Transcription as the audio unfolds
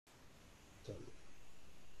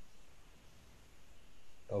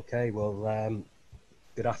Okay, well,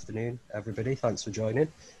 good afternoon, everybody. Thanks for joining.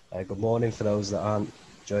 Good morning for those that aren't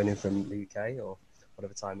joining from the UK or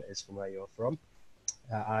whatever time it is from where you're from.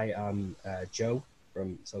 I am Joe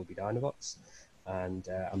from Tobii Dynavox, and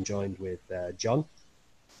I'm joined with John,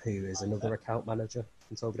 who is another account manager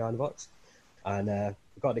from Tobii Dynavox. And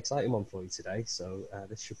we've got an exciting one for you today, so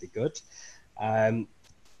this should be good.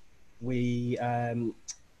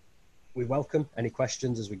 We welcome any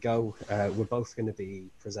questions as we go. We're both going to be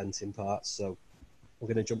presenting parts, so we're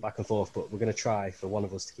going to jump back and forth, but we're going to try for one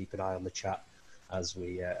of us to keep an eye on the chat as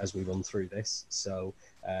we run through this. So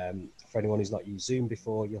for anyone who's not used Zoom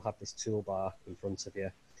before, you'll have this toolbar in front of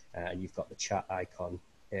you, and you've got the chat icon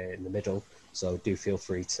here in the middle. So do feel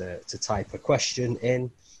free to type a question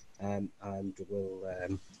in, and we'll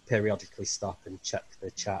periodically stop and check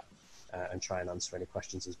the chat and try and answer any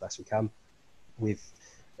questions as best we can.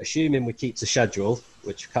 Assuming we keep to schedule,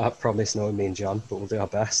 which we can't promise knowing me and John, but we'll do our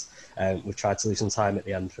best. We've tried to leave some time at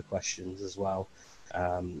the end for questions as well.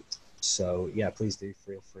 So yeah, please do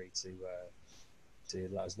feel free to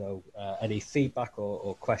let us know any feedback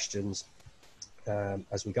or questions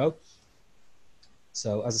as we go.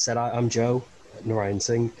 So as I said, I'm Joe Narayan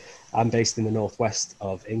Singh. I'm based in the northwest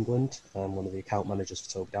of England. I'm one of the account managers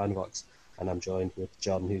for Tobii Dynavox, and I'm joined with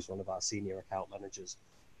John, who's one of our senior account managers.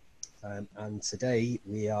 And today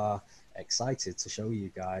we are excited to show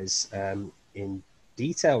you guys in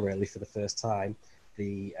detail, really, for the first time,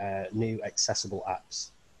 the new accessible apps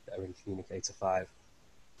that are in Communicator 5.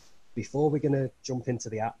 Before we're going to jump into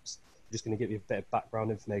the apps, I'm just going to give you a bit of background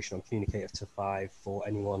information on Communicator 5 for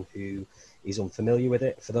anyone who is unfamiliar with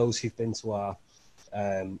it. For those who've been to our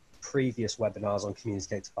previous webinars on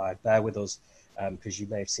Communicator 5, bear with us because you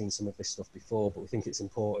may have seen some of this stuff before, but we think it's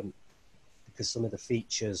important because some of the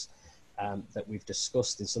features that we've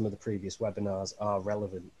discussed in some of the previous webinars are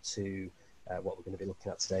relevant to what we're going to be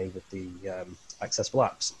looking at today with the accessible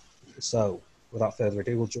apps. So without further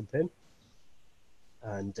ado, we'll jump in.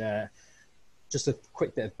 And just a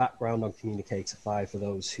quick bit of background on Communicator 5 for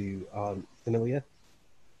those who aren't familiar.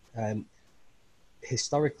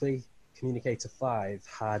 Historically, Communicator 5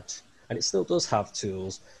 had, and it still does have,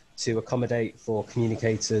 tools to accommodate for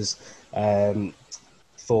communicators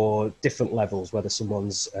for different levels, whether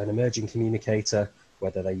someone's an emerging communicator,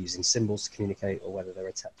 whether they're using symbols to communicate, or whether they're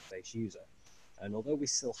a text-based user. And although we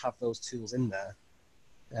still have those tools in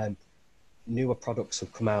there, newer products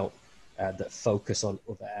have come out that focus on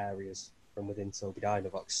other areas from within Tobii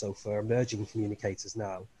Dynavox. So for emerging communicators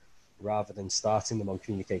now, rather than starting them on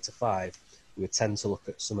Communicator 5, we would tend to look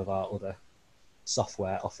at some of our other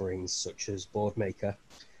software offerings, such as BoardMaker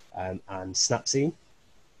and Snapscene,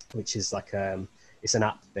 which is like it's an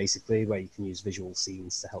app basically where you can use visual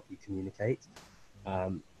scenes to help you communicate.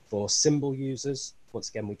 For symbol users, once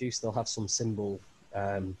again, we do still have some symbol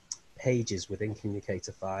pages within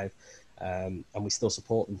Communicator 5, and we still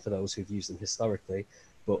support them for those who've used them historically.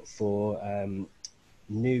 But for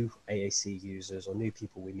new AAC users or new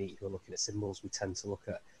people we meet who are looking at symbols, we tend to look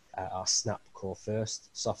at our Snap Core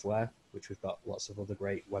First software, which we've got lots of other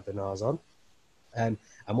great webinars on. And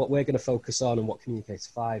what we're going to focus on, and what Communicator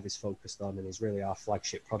 5 is focused on, and is really our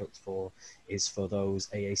flagship product for, is for those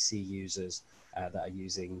AAC users that are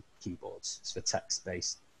using keyboards. It's for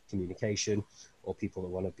text-based communication, or people that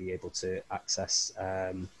want to be able to access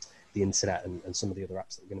the internet and some of the other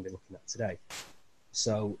apps that we're going to be looking at today.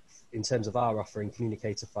 So in terms of our offering,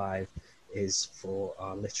 Communicator 5 is for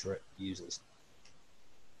our literate users.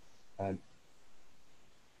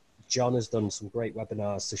 John has done some great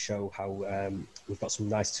webinars to show how we've got some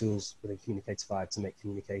nice tools within Communicator 5 to make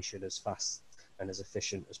communication as fast and as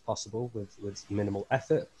efficient as possible with minimal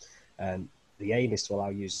effort. The aim is to allow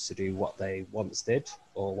users to do what they once did,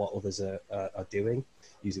 or what others are doing,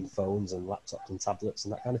 using phones and laptops and tablets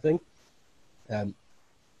and that kind of thing.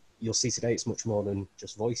 You'll see today it's much more than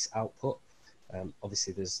just voice output.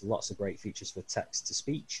 Obviously, there's lots of great features for text to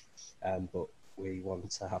speech, but we want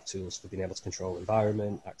to have tools for being able to control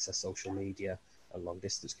environment, access social media, and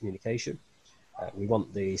long-distance communication. We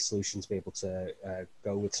want the solution to be able to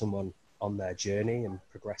go with someone on their journey and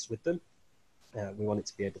progress with them. We want it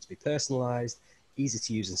to be able to be personalized, easy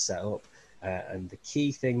to use and set up. And the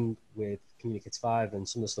key thing with Communicator 5, and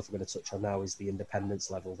some of the stuff we're going to touch on now, is the independence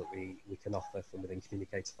level that we can offer from within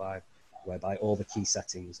Communicator 5, whereby all the key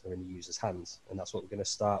settings are in the user's hands. And that's what we're going to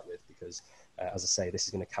start with, because as I say, this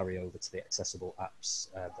is going to carry over to the accessible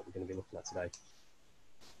apps that we're going to be looking at today.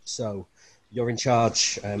 So you're in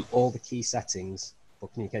charge. All the key settings for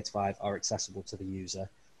Communicator 5 are accessible to the user,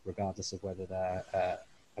 regardless of whether they're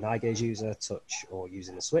an eye gaze user, touch, or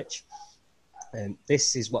using a switch.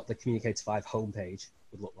 This is what the Communicator 5 homepage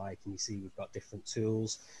would look like. And you see we've got different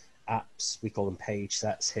tools, apps, we call them page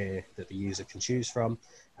sets here, that the user can choose from.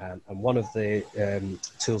 And one of the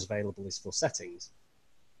tools available is for settings.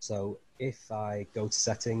 So if I go to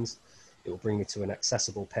settings, it will bring me to an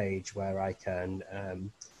accessible page where I can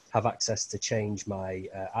have access to change my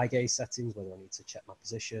eye gaze settings, whether I need to check my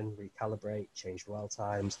position, recalibrate, change dwell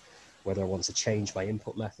times, whether I want to change my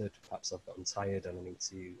input method. Perhaps I've gotten tired and I need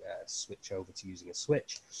to switch over to using a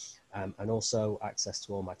switch. And also access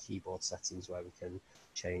to all my keyboard settings where we can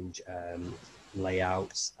change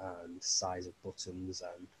layouts and size of buttons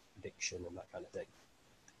and prediction and that kind of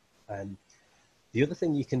thing. The other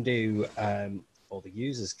thing you can do, or the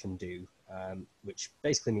users can do, which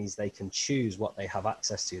basically means they can choose what they have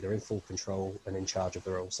access to, they're in full control and in charge of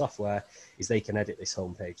their own software, is they can edit this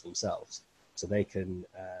homepage themselves. So they can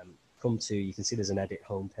come to, you can see there's an edit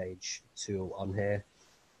homepage tool on here.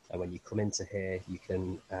 And when you come into here, you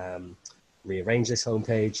can rearrange this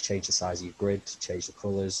homepage, change the size of your grid, change the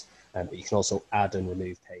colors, but you can also add and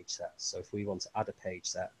remove page sets. So if we want to add a page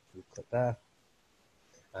set, we click there,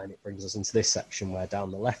 and it brings us into this section where down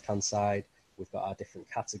the left-hand side, we've got our different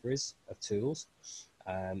categories of tools.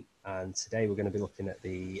 And today we're going to be looking at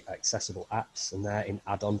the accessible apps, and they're in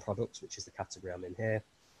add-on products, which is the category I'm in here.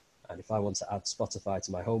 And if I want to add Spotify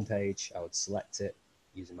to my homepage, I would select it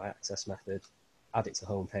using my access method, add it to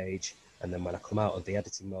homepage, and then when I come out of the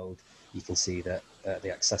editing mode, you can see that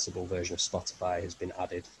the accessible version of Spotify has been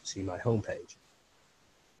added to my homepage.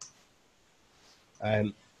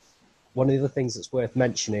 One of the things that's worth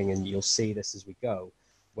mentioning, and you'll see this as we go,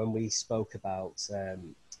 when we spoke about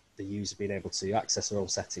the user being able to access their own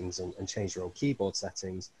settings and change their own keyboard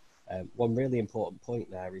settings, one really important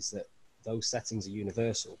point there is that those settings are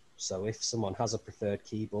universal. So if someone has a preferred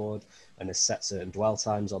keyboard and has set certain dwell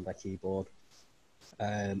times on their keyboard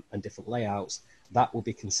and different layouts, that will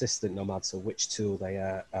be consistent no matter which tool they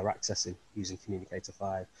are accessing using Communicator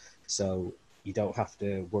 5. So you don't have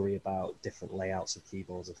to worry about different layouts of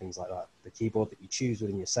keyboards and things like that. The keyboard that you choose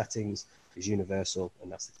within your settings is universal,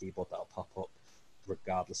 and that's the keyboard that'll pop up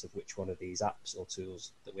regardless of which one of these apps or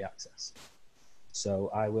tools that we access.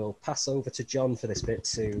 So I will pass over to John for this bit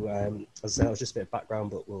to, as I said, it was just a bit of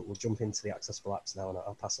background, but we'll jump into the accessible apps now, and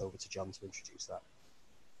I'll pass over to John to introduce that.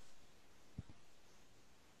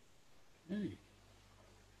 Okay.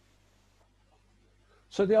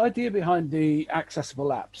 So the idea behind the accessible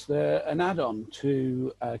apps, they're an add-on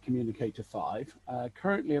to Communicator 5,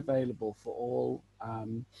 currently available for all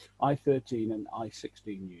i13 and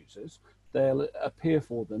i16 users. They'll appear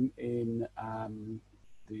for them in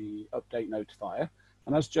the update notifier.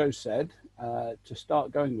 And as Joe said, to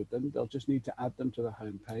start going with them, they'll just need to add them to the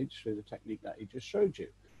homepage through the technique that he just showed you.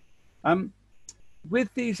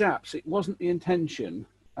 With these apps, it wasn't the intention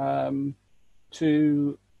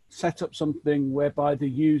to set up something whereby the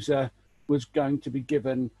user was going to be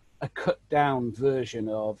given a cut down version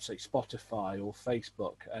of, say, Spotify or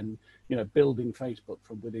Facebook, and building Facebook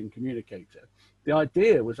from within Communicator. The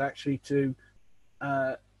idea was actually to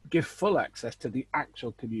give full access to the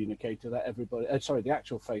actual Communicator that everybody, the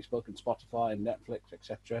actual Facebook and Spotify and Netflix,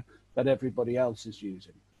 etc., that everybody else is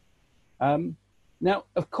using. Now,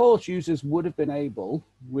 of course, users would have been able,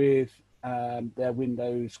 with their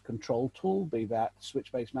Windows control tool, be that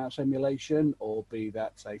switch-based mouse emulation, or be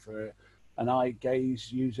that, say, for an eye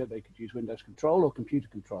gaze user, they could use Windows control or computer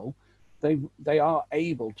control. They are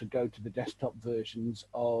able to go to the desktop versions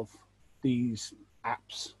of these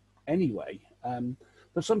apps anyway.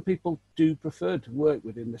 But some people do prefer to work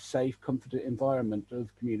within the safe, comfortable environment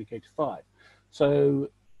of Communicator 5. So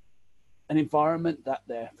an environment that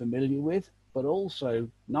they're familiar with, but also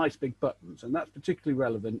nice big buttons. And that's particularly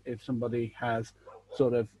relevant if somebody has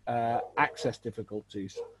sort of access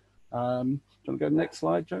difficulties. Do you want to go to the next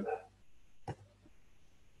slide, Joe?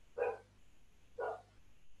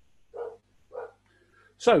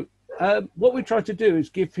 So what we try to do is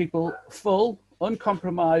give people full,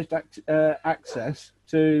 uncompromised access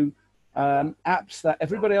to apps that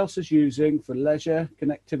everybody else is using for leisure,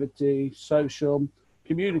 connectivity, social,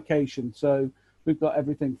 communication. So we've got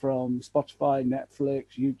everything from Spotify,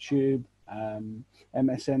 Netflix, YouTube,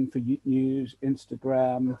 MSN for news,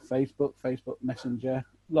 Instagram, Facebook Messenger,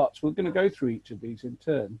 lots. We're going to go through each of these in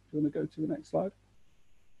turn. Do you want to go to the next slide?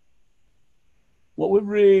 What we're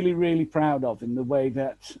really, really proud of in the way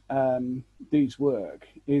that these work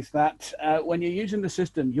is that when you're using the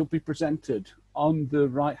system, you'll be presented on the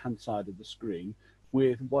right-hand side of the screen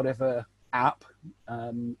with whatever app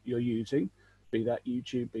you're using, be that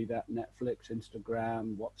YouTube, be that Netflix,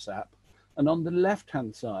 Instagram, WhatsApp. And on the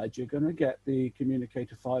left-hand side, you're going to get the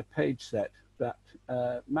Communicator 5 page set that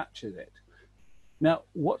matches it. Now,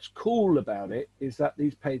 what's cool about it is that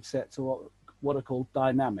these page sets are what are called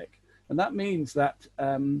dynamic. And that means that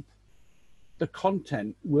the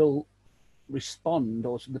content will respond,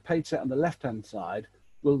 or the page set on the left-hand side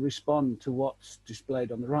will respond to what's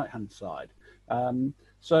displayed on the right-hand side.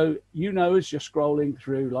 So, you know, as you're scrolling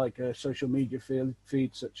through like a social media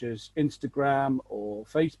feed such as Instagram or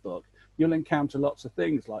Facebook, you'll encounter lots of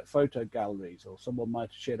things like photo galleries, or someone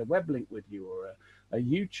might have shared a web link with you, or a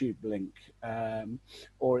YouTube link,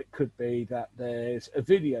 or it could be that there's a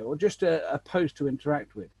video or just a post to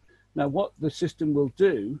interact with. Now, what the system will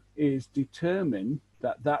do is determine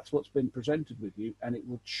that that's what's been presented with you, and it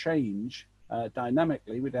will change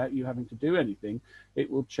dynamically without you having to do anything. It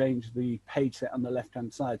will change the page set on the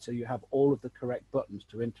left-hand side, so you have all of the correct buttons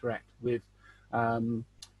to interact with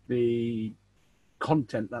the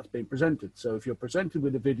content that's been presented. So if you're presented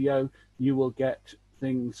with a video, you will get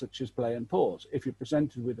things such as play and pause. If you're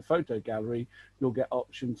presented with a photo gallery, you'll get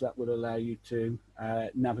options that will allow you to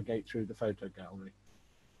navigate through the photo gallery.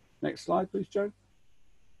 Next slide, please, Joe.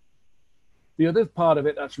 The other part of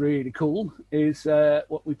it that's really cool is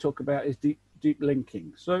what we talk about is deep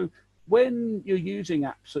linking. So when you're using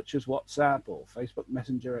apps such as WhatsApp or Facebook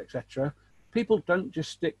Messenger, etc., people don't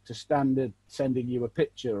just stick to standard sending you a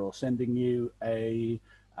picture or sending you a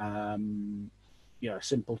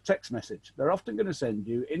simple text message. They're often going to send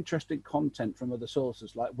you interesting content from other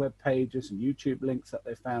sources like web pages and YouTube links that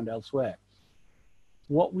they found elsewhere.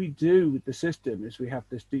 What we do with the system is we have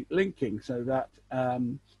this deep linking, so that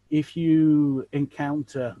if you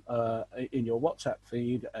encounter in your WhatsApp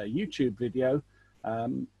feed a YouTube video,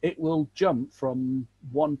 it will jump from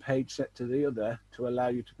one page set to the other to allow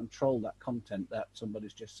you to control that content that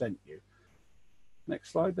somebody's just sent you.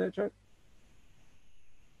 Next slide there, Joe.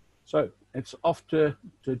 So it's off to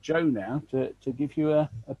Joe now to give you a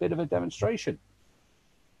bit of a demonstration.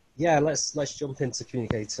 Yeah, let's jump into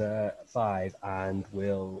Communicator 5 and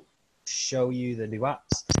we'll show you the new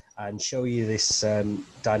apps and show you this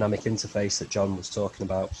dynamic interface that John was talking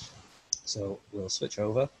about. So we'll switch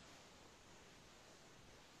over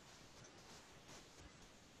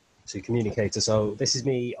to Communicator. So this is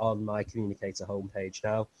me on my Communicator homepage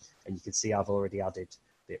now, and you can see I've already added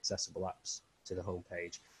the accessible apps to the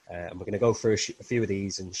homepage. And we're going to go through a few of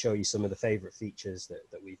these and show you some of the favorite features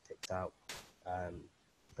that we've picked out.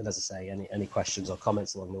 And as I say, any questions or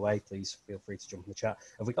comments along the way, please feel free to jump in the chat.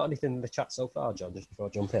 Have we got anything in the chat so far, John, just before I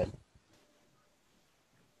jump in?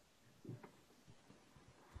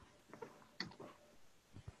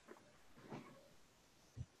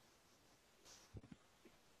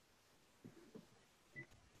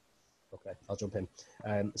 Okay, I'll jump in.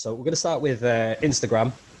 So we're going to start with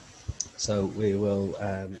Instagram. So we will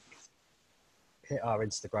hit our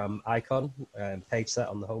Instagram icon, page set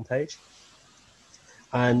on the home page.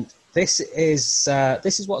 And this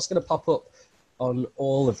is what's going to pop up on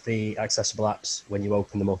all of the accessible apps when you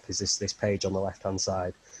open them up, is this page on the left-hand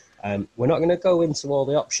side. We're not going to go into all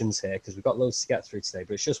the options here because we've got loads to get through today,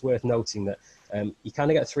 but it's just worth noting that you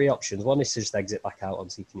kind of get three options. One is to just exit back out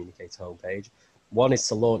onto your Communicator homepage. One is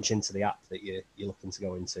to launch into the app that you're looking to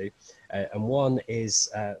go into. And one is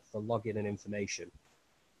for login and information.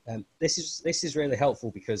 This is really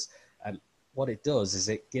helpful because what it does is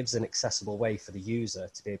it gives an accessible way for the user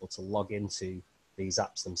to be able to log into these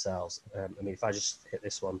apps themselves. I mean, if I just hit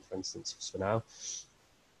this one, for instance, just for now,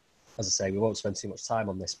 as I say, we won't spend too much time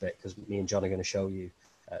on this bit because me and John are going to show you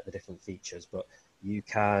the different features, but you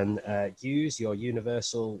can use your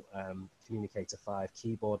universal Communicator 5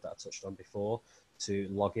 keyboard that I touched on before to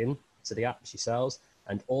log in to the apps yourselves.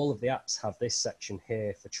 And all of the apps have this section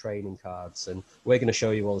here for training cards. And we're going to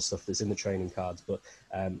show you all the stuff that's in the training cards, but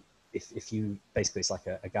if you, basically it's like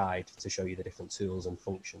a guide to show you the different tools and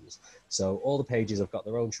functions. So all the pages have got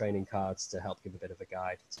their own training cards to help give a bit of a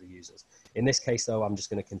guide to the users. In this case though, I'm just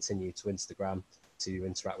going to continue to Instagram to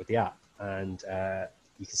interact with the app. And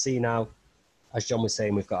you can see now, as John was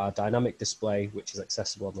saying, we've got our dynamic display, which is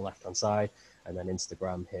accessible on the left-hand side, and then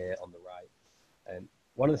Instagram here on the right.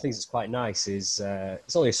 One of the things that's quite nice is,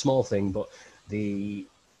 it's only a small thing, but the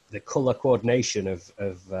color coordination of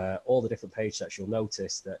all the different page sets. You'll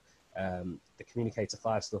notice that the Communicator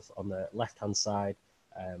 5 stuff on the left-hand side,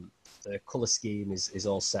 the color scheme is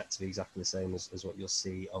all set to be exactly the same as what you'll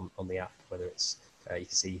see on the app, whether it's, you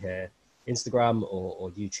can see here, Instagram or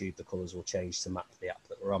YouTube, the colors will change to map the app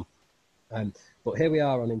that we're on. But here we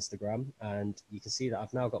are on Instagram, and you can see that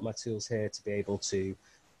I've now got my tools here to be able to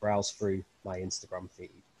browse through my Instagram feed.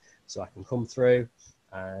 So I can come through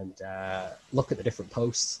and look at the different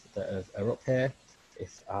posts that are up here.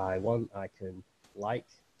 If I want, I can like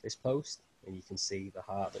this post, and you can see the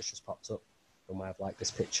heart that's just popped up from where I've liked this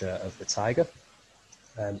picture of the tiger.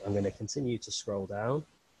 I'm going to continue to scroll down,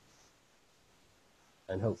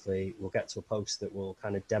 and hopefully we'll get to a post that will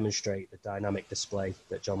kind of demonstrate the dynamic display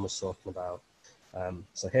that John was talking about.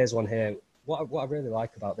 So here's one here. What I really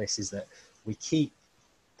like about this is that we keep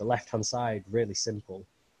the left-hand side really simple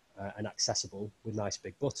and accessible with nice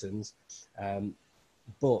big buttons,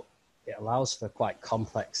 but it allows for quite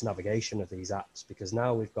complex navigation of these apps, because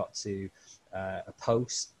now we've got to a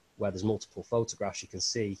post where there's multiple photographs. You can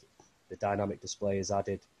see the dynamic display has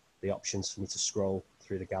added the options for me to scroll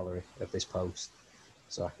through the gallery of this post.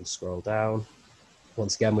 So I can scroll down.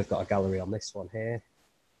 Once again, we've got a gallery on this one here,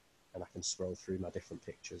 and I can scroll through my different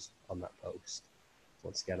pictures on that post.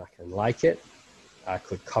 Once again, I can like it. I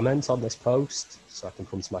could comment on this post, so I can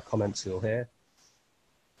come to my comment tool here.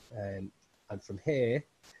 And from here,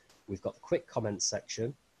 we've got the quick comments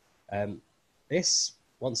section. This,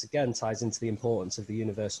 once again, ties into the importance of the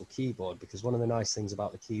universal keyboard, because one of the nice things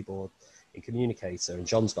about the keyboard in Communicator, and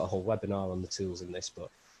John's got a whole webinar on the tools in this, but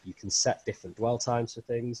you can set different dwell times for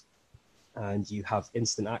things, and you have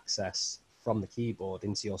instant access from the keyboard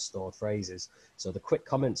into your stored phrases. So the quick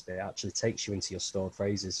comments bit actually takes you into your stored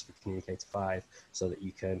phrases for Communicator 5 so that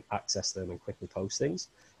you can access them and quickly post things.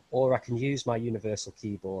 Or I can use my universal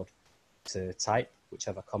keyboard to type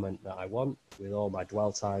whichever comment that I want, with all my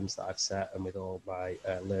dwell times that I've set and with all my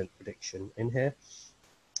learned prediction in here.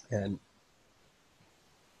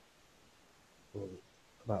 We'll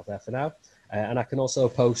come out there for now. And I can also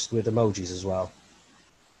post with emojis as well.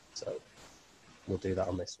 So we'll do that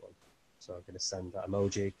on this one. So I'm going to send that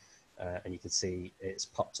emoji, and you can see it's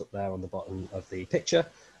popped up there on the bottom of the picture,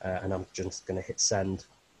 and I'm just going to hit send,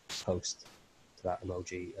 post to that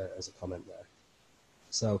emoji as a comment there.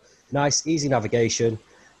 So nice, easy navigation.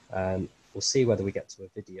 We'll see whether we get to a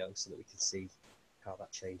video so that we can see how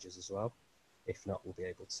that changes as well. If not, we'll be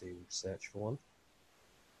able to search for one.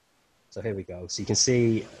 So here we go. So you can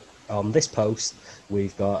see on this post,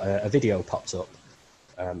 we've got a video popped up.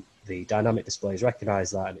 The dynamic display has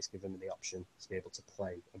recognized that, and it's given me the option to be able to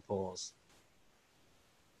play and pause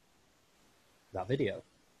that video.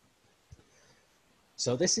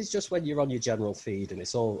 So this is just when you're on your general feed, and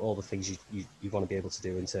it's all the things you want to be able to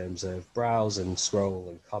do in terms of browse and scroll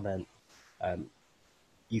and comment.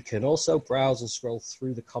 You can also browse and scroll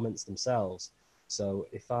through the comments themselves. So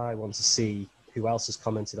if I want to see who else has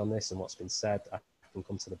commented on this and what's been said, I can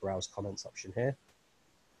come to the browse comments option here.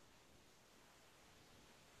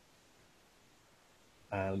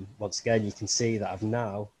 Once again, you can see that I've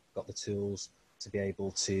now got the tools to be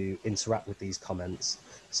able to interact with these comments.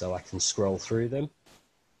 So I can scroll through them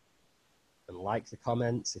and like the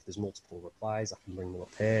comments. If there's multiple replies, I can bring them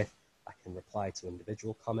up here. I can reply to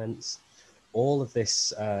individual comments. All of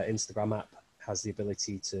this Instagram app has the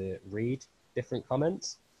ability to read different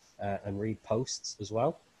comments and read posts as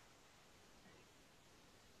well.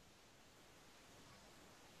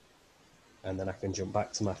 And then I can jump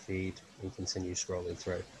back to my feed and continue scrolling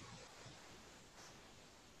through.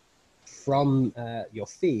 From your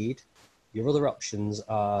feed, your other options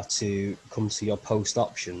are to come to your post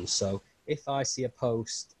options. So if I see a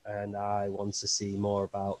post and I want to see more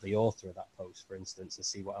about the author of that post, for instance, and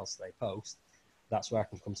see what else they post, that's where I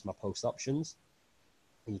can come to my post options.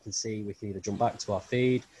 And you can see we can either jump back to our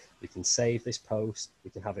feed, we can save this post, we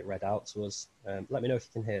can have it read out to us. Let me know if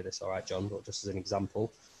you can hear this, all right, John, but just as an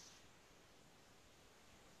example.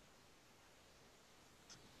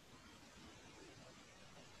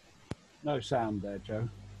 No sound there, Joe.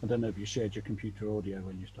 I don't know if you shared your computer audio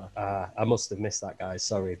when you started. I must have missed that, guys.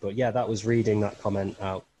 Sorry. But yeah, that was reading that comment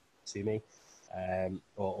out to me,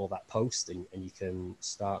 or that post, and you can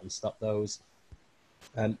start and stop those.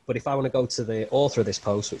 But if I want to go to the author of this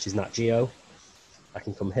post, which is Nat Geo, I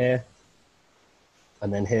can come here.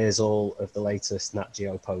 And then here's all of the latest Nat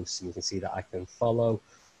Geo posts. And you can see that I can follow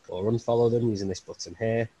or unfollow them using this button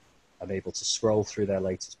here. I'm able to scroll through their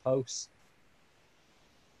latest posts.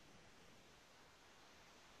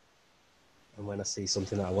 And when I see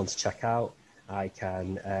something that I want to check out, I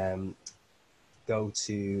can go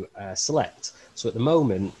to select. So at the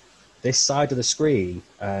moment, this side of the screen,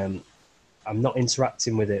 I'm not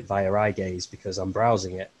interacting with it via eye gaze because I'm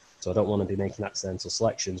browsing it. So I don't want to be making accidental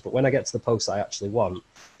selections. But when I get to the post I actually want,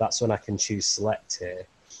 that's when I can choose select here.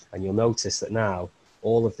 And you'll notice that now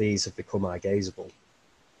all of these have become eye gazeable.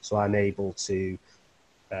 So I'm able to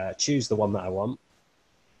choose the one that I want.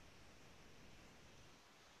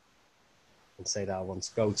 And say that I want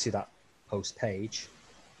to go to that post page.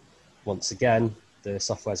 Once again, the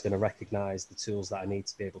software is going to recognize the tools that I need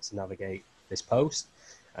to be able to navigate this post.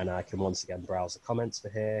 And I can once again browse the comments for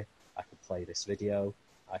here. I could play this video.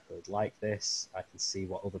 I could like this. I can see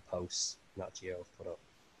what other posts Nat Geo have put up.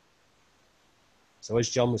 So as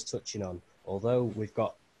John was touching on, although we've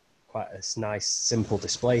got quite a nice simple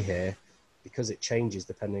display here, because it changes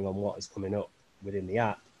depending on what is coming up within the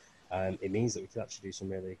app, it means that we can actually do some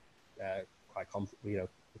really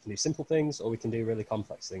we can do simple things or we can do really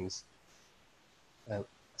complex things.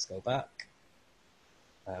 Let's go back.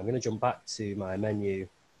 I'm going to jump back to my menu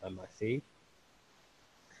and my feed.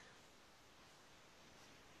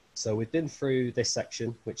 So we've been through this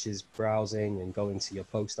section, which is browsing and going to your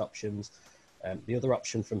post options. The other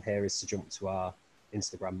option from here is to jump to our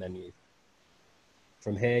Instagram menu.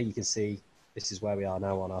 From here, you can see this is where we are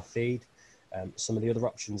now on our feed. Some of the other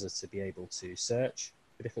options are to be able to search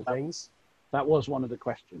for different things. That was one of the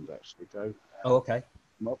questions, actually, Joe. Oh, okay.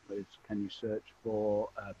 Can you search for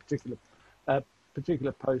a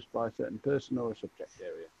particular post by a certain person or a subject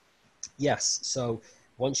area? Yes. So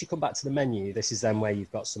once you come back to the menu, this is then where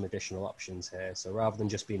you've got some additional options here. So rather than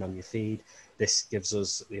just being on your feed, this gives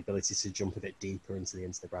us the ability to jump a bit deeper into the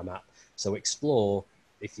Instagram app. So Explore,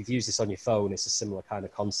 if you've used this on your phone, it's a similar kind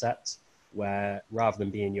of concept where rather than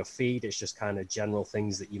being your feed, it's just kind of general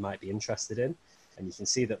things that you might be interested in. And you can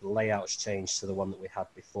see that the layout's changed to the one that we had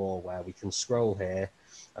before, where we can scroll here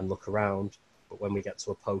and look around. But when we get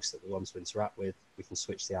to a post that we want to interact with, we can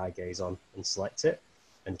switch the eye gaze on and select it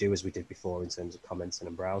and do as we did before in terms of commenting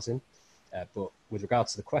and browsing. But with regard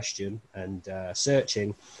to the question and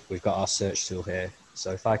searching, we've got our search tool here.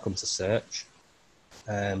 So if I come to search,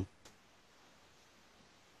 do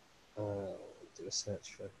a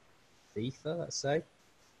search for FIFA, let's say.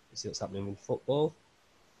 See what's happening in football.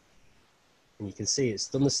 And you can see it's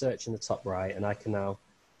done the search in the top right, and I can now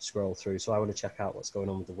scroll through. So I want to check out what's going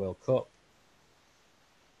on with the World Cup.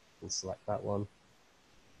 And select that one.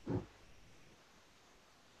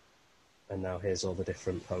 And now here's all the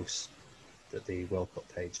different posts that the World Cup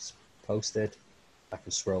page has posted. I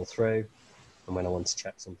can scroll through, and when I want to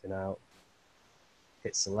check something out,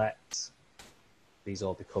 hit select. These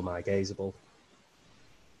all become eye gazeable.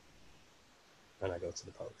 And I go to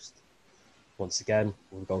the post. Once again,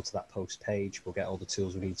 we'll go to that post page. We'll get all the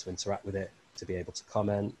tools we need to interact with it, to be able to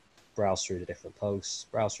comment, browse through the different posts,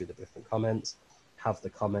 browse through the different comments, have the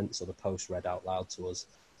comments or the post read out loud to us,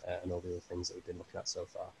 and all the other things that we've been looking at so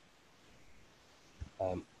far.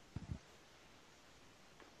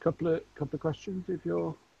 Couple of questions if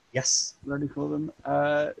you're Yes. ready for them.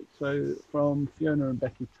 So from Fiona and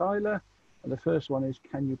Becky Tyler, the first one is,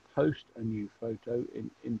 can you post a new photo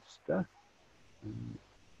in Insta?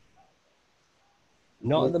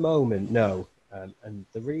 Not at the moment, no. And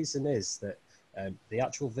the reason is that the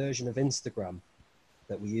actual version of Instagram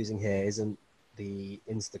that we're using here isn't the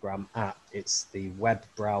Instagram app, it's the web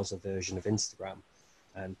browser version of Instagram.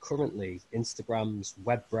 And currently, Instagram's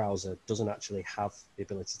web browser doesn't actually have the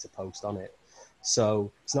ability to post on it.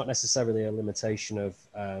 So it's not necessarily a limitation of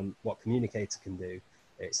what Communicator can do.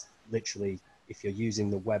 It's literally, if you're using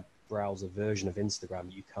the web browser version of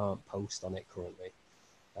Instagram, you can't post on it currently.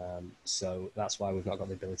 So that's why we've not got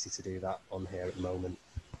the ability to do that on here at the moment.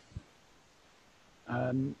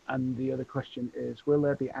 And the other question is, will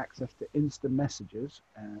there be access to Insta messages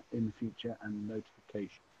in the future and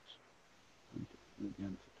notifications? The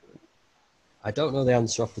answer to it. I don't know the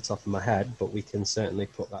answer off the top of my head, but we can certainly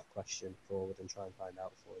put that question forward and try and find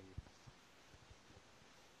out for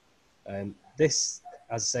you. This,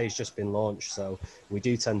 as I say, has just been launched, so we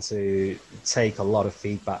do tend to take a lot of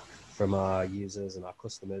feedback from our users and our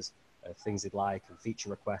customers, things they'd like and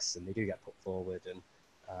feature requests, and they do get put forward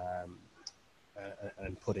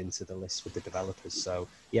and put into the list with the developers. So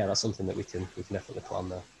yeah, that's something that we can definitely put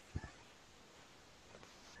on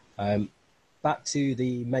there. Back to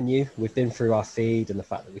the menu, we've been through our feed and the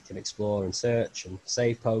fact that we can explore and search and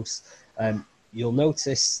save posts. You'll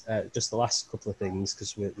notice just the last couple of things,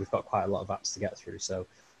 because we've got quite a lot of apps to get through, so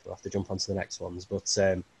we'll have to jump onto the next ones. But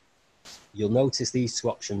you'll notice these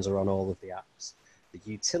two options are on all of the apps. The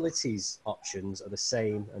utilities options are the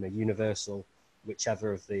same and are universal,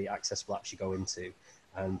 whichever of the accessible apps you go into.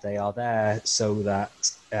 And they are there so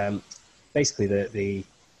that basically the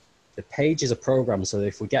page is a program, so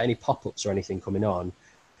if we get any pop-ups or anything coming on,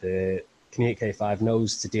 the Communicator 5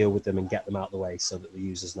 knows to deal with them and get them out of the way so that the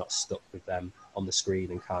user's not stuck with them on the screen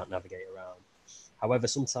and can't navigate around. However,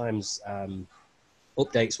 sometimes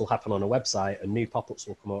updates will happen on a website and new pop-ups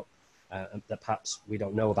will come up that perhaps we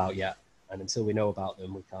don't know about yet. And until we know about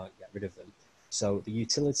them, we can't get rid of them. So the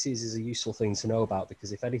utilities is a useful thing to know about,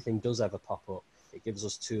 because if anything does ever pop up, it gives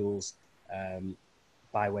us tools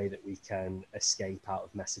by way that we can escape out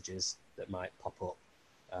of messages that might pop up.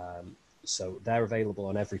 So they're available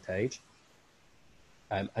on every page.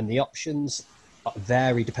 And the options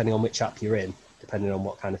vary depending on which app you're in, depending on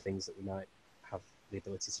what kind of things that we might have the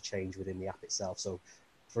ability to change within the app itself. So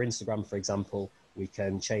for Instagram, for example, we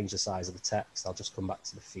can change the size of the text. I'll just come back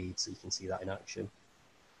to the feed so you can see that in action.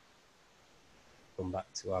 Come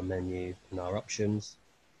back to our menu and our options.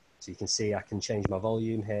 So you can see I can change my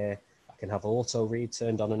volume here. I can have auto read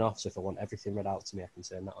turned on and off. So if I want everything read out to me, I can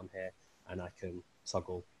turn that on here, and I can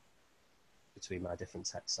toggle between my different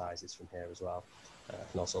text sizes from here as well. I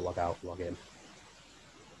can also log out, log in.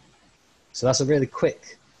 So that's a really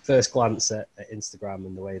quick first glance at Instagram,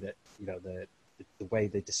 and the way that, you know, the way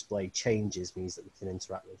the display changes means that we can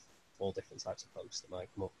interact with all different types of posts that might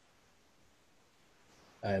come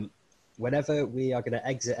up. Whenever we are going to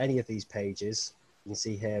exit any of these pages, you can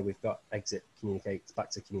see here we've got exit back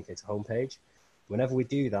to Communicator homepage. Whenever we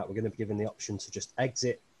do that, we're going to be given the option to just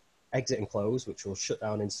exit and close, which will shut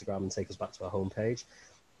down Instagram and take us back to our homepage,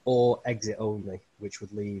 or exit only, which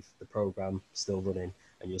would leave the program still running.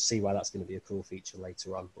 And you'll see why that's going to be a cool feature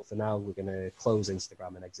later on. But for now, we're going to close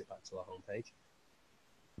Instagram and exit back to our homepage.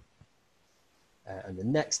 And the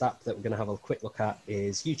next app that we're going to have a quick look at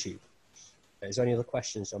is YouTube. Is there any other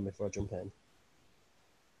questions, John, before I jump in?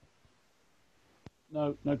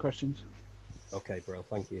 No questions. Okay, bro,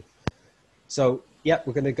 thank you. So, yeah,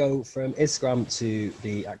 we're going to go from Instagram to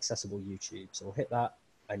the accessible YouTube. So we'll hit that,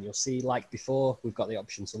 and you'll see, like before, we've got the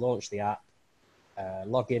option to launch the app,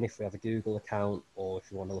 log in if we have a Google account, or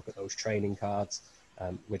if you want to look at those training cards.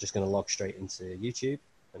 We're just going to log straight into YouTube,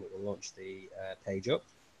 and it will launch the page up.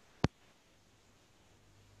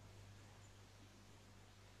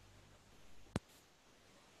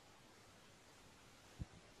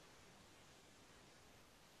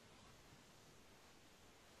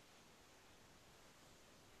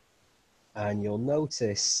 And you'll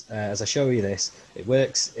notice, as I show you this, it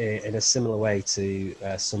works in a similar way to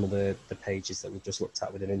some of the pages that we've just looked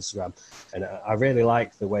at within Instagram. And I really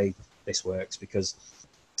like the way this works, because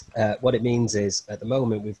what it means is, at the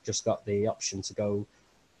moment, we've just got the option to go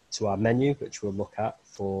to our menu, which we'll look at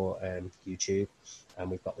for YouTube, and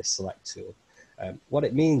we've got this select tool. What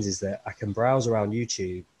it means is that I can browse around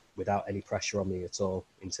YouTube without any pressure on me at all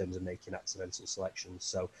in terms of making accidental selections.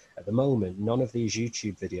 So at the moment, none of these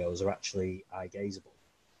YouTube videos are actually eye gazeable.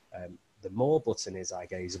 The more button is eye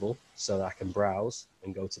gazeable, so that I can browse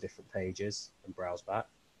and go to different pages and browse back.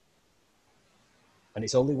 And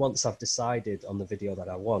it's only once I've decided on the video that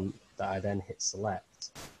I want that I then hit select.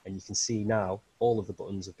 And you can see now all of the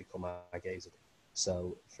buttons have become eye gazeable.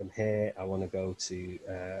 So from here, I want to go to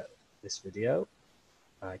this video.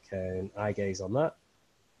 I can eye gaze on that,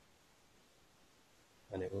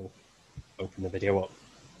 and it will open the video up.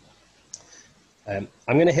 I'm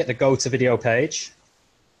going to hit the go to video page.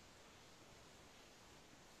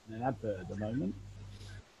 An advert at the moment.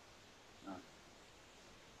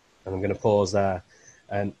 And I'm going to pause there.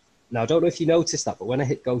 Now, I don't know if you noticed that, but when I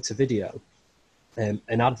hit go to video, an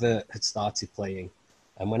advert had started playing.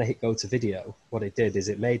 And when I hit go to video, what it did is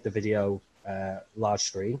it made the video large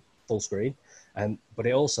screen, full screen. But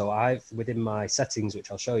it also, within my settings,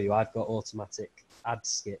 which I'll show you, I've got automatic ad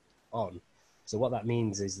skip on. So what that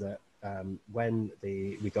means is that when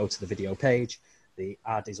we go to the video page, the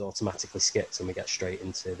ad is automatically skipped and we get straight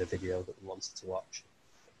into the video that we wanted to watch.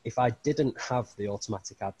 If I didn't have the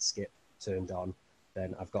automatic ad skip turned on,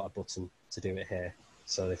 then I've got a button to do it here.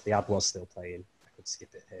 So if the ad was still playing, I could skip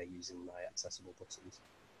it here using my accessible buttons.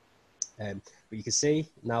 But you can see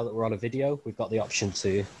now that we're on a video, we've got the option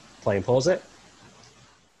to play and pause it,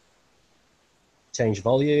 change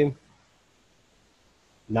volume,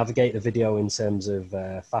 navigate the video in terms of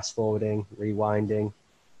fast forwarding, rewinding.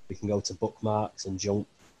 We can go to bookmarks and jump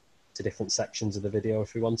to different sections of the video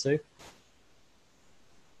if we want to.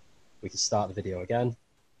 We can start the video again.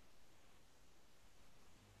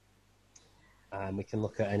 And we can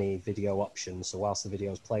look at any video options. So whilst the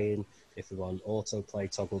video is playing, if we want autoplay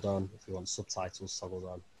toggled on, if we want subtitles toggled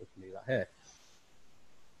on, we can do that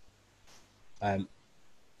here.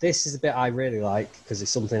 This is a bit I really like, because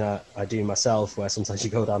it's something I do myself, where sometimes you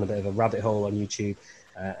go down a bit of a rabbit hole on YouTube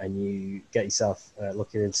and you get yourself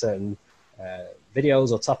looking in certain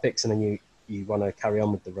videos or topics, and then you want to carry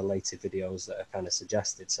on with the related videos that are kind of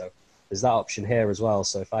suggested. So there's that option here as well.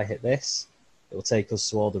 So if I hit this, it will take us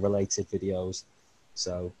to all the related videos.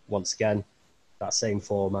 So once again, that same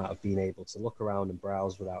format of being able to look around and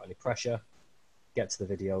browse without any pressure, get to the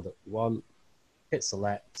video that we want, hit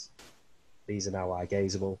select. These are now eye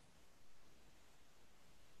gazeable,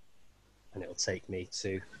 and it will take me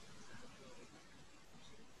to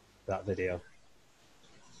that video.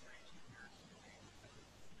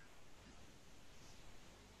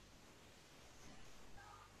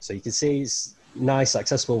 So you can see it's a nice,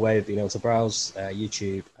 accessible way of being able to browse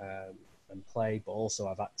YouTube and play, but also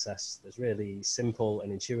have access that's really simple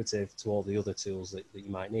and intuitive to all the other tools that you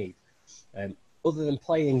might need. Other than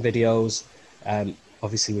playing videos,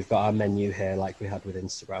 obviously we've got our menu here like we had with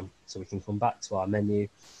Instagram. So we can come back to our menu,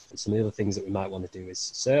 and some of the other things that we might want to do is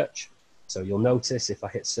search. So you'll notice if I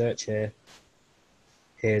hit search here,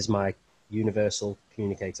 here's my Universal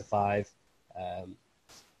Communicator 5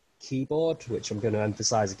 keyboard, which I'm going to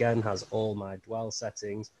emphasize again, has all my dwell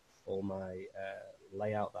settings, all my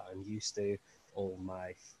layout that I'm used to, all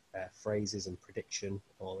my phrases and prediction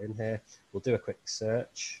all in here. We'll do a quick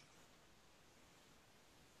search.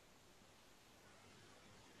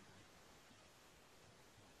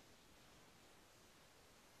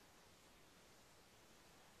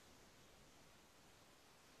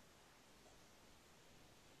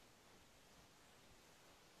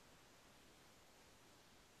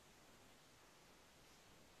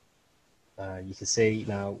 You can see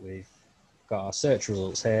now we've got our search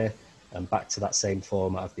results here, and back to that same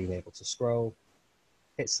format of being able to scroll,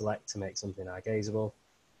 hit select to make something eye gazeable,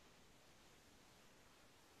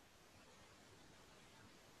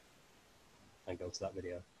 and go to that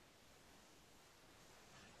video.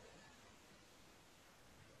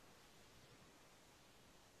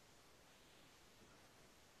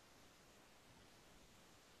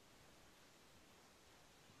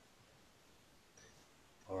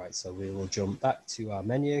 All right, so we will jump back to our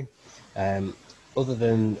menu. Other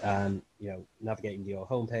than navigating to your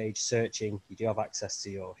homepage, searching, you do have access to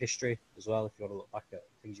your history as well if you want to look back at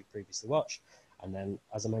things you previously watched. And then,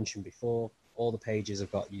 as I mentioned before, all the pages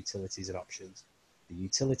have got utilities and options. The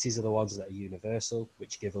utilities are the ones that are universal,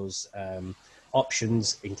 which give us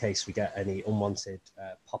options in case we get any unwanted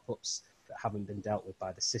pop-ups that haven't been dealt with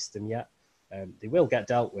by the system yet. They will get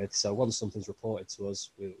dealt with, so once something's reported to us,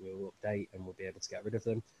 we'll update and we'll be able to get rid of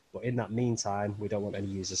them. But in that meantime, we don't want any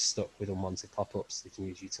users stuck with unwanted pop-ups. They can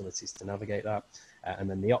use utilities to navigate that. And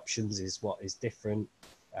then the options is what is different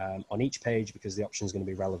on each page, because the option is going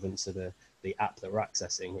to be relevant to the app that we're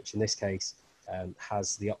accessing, which in this case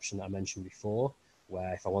has the option that I mentioned before,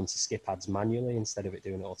 where if I want to skip ads manually, instead of it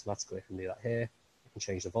doing it automatically, I can do that here. I can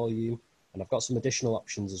change the volume, and I've got some additional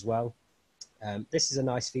options as well. This is a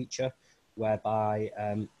nice feature whereby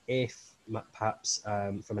if perhaps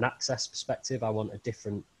from an access perspective, I want a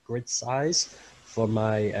different grid size for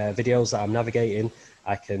my videos that I'm navigating,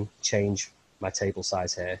 I can change my table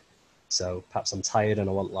size here. So perhaps I'm tired and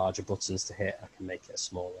I want larger buttons to hit, I can make it a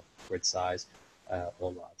smaller grid size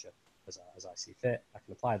or larger as I see fit. I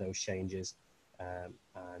can apply those changes and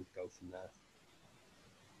go from there.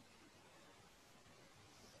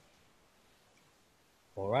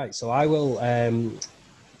 All right, so I will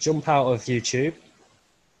jump out of YouTube.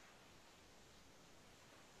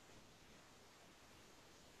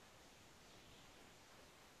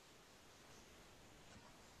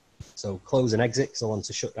 So close and exit because I want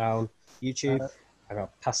to shut down YouTube. And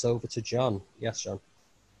I'll pass over to John. Yes, John.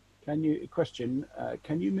 Can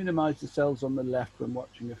you minimize the cells on the left when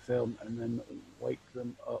watching a film and then wake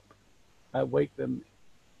them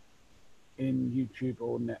in YouTube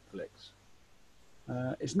or Netflix?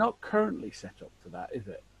 It's not currently set up for that, is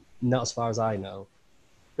it? Not as far as I know.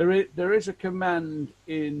 There is a command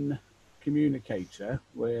in Communicator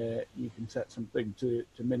where you can set something to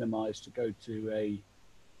minimize to go to a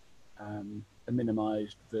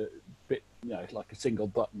minimized bit, like a single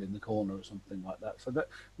button in the corner or something like that. So that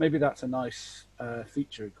maybe that's a nice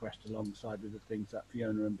feature request alongside with the things that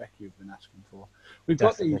Fiona and Becky have been asking for. We've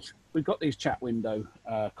got these chat window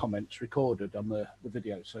comments recorded on the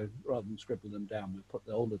video, so rather than scribble them down, we'll put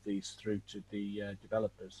all of these through to the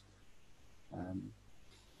developers.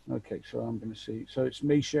 Okay, so I'm going to see. So it's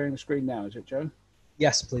me sharing the screen now, is it, Joe?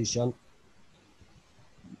 Yes, please, John.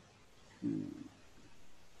 Let's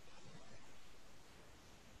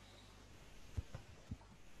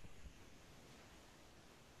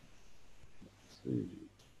see.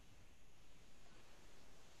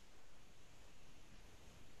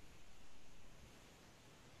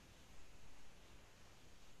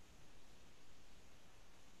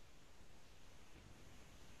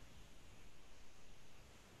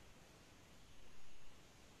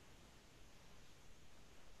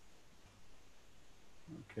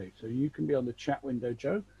 Okay, so you can be on the chat window,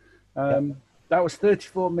 Joe. That was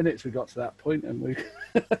 34 minutes we got to that point, and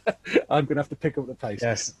I'm going to have to pick up the pace.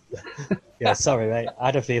 Yes. Yeah, sorry, mate. I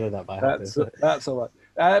had a feeling that might happen. That's all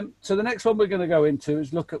right. So the next one we're going to go into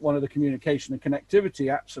is look at one of the communication and connectivity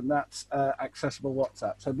apps, and that's Accessible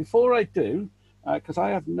WhatsApp. So before I do, because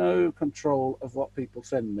I have no control of what people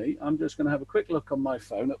send me, I'm just going to have a quick look on my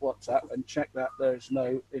phone at WhatsApp and check that there's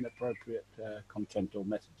no inappropriate content or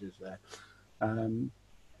messages there.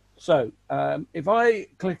 So if I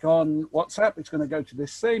click on WhatsApp, it's going to go to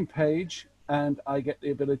this same page, and I get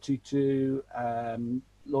the ability to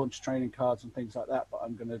launch training cards and things like that. But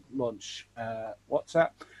I'm going to launch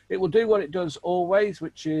WhatsApp. It will do what it does always,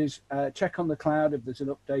 which is check on the cloud if there's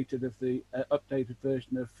an updated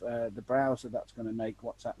version of the browser that's going to make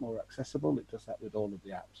WhatsApp more accessible. It does that with all of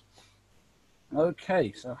the apps.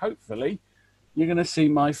 Okay, so hopefully you're going to see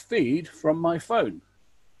my feed from my phone.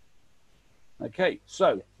 Okay,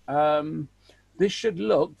 so this should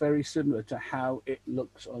look very similar to how it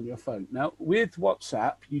looks on your phone. Now, with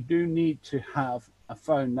WhatsApp, you do need to have a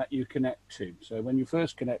phone that you connect to. So when you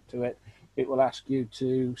first connect to it, it will ask you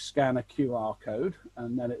to scan a QR code,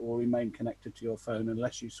 and then it will remain connected to your phone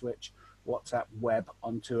unless you switch WhatsApp web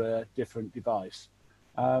onto a different device.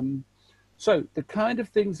 So the kind of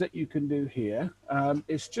things that you can do here,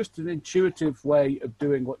 it's just an intuitive way of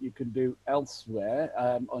doing what you can do elsewhere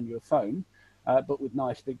on your phone. But with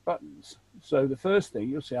nice big buttons. So the first thing,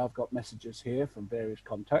 you'll see I've got messages here from various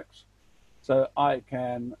contacts. So I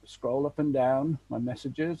can scroll up and down my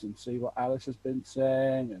messages and see what Alice has been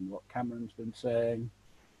saying and what Cameron's been saying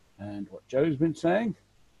and what Joe's been saying.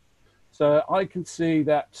 So I can see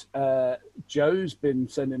that Joe's been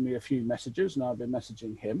sending me a few messages and I've been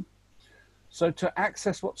messaging him. So to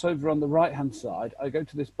access what's over on the right-hand side, I go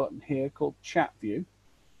to this button here called Chat View.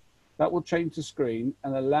 That will change the screen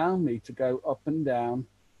and allow me to go up and down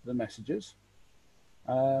the messages.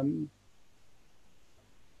 And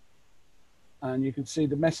you can see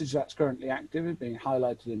the message that's currently active is being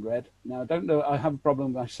highlighted in red. Now, I don't know, I have a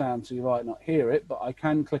problem with my sound, so you might not hear it, but I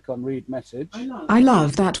can click on Read Message. I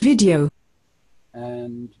love that video.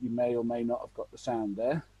 And you may or may not have got the sound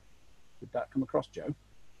there. Did that come across, Joe?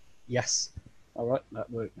 Yes. All right, that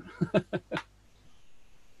worked.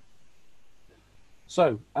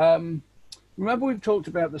 So, remember we've talked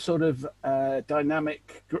about the sort of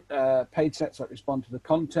dynamic page sets that respond to the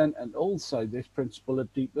content and also this principle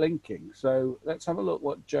of deep linking. So let's have a look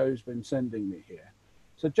what Joe's been sending me here.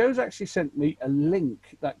 So Joe's actually sent me a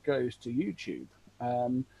link that goes to YouTube.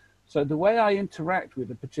 So the way I interact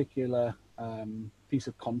with a particular piece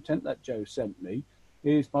of content that Joe sent me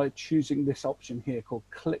is by choosing this option here called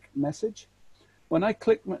Click Message. When I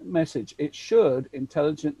click message, it should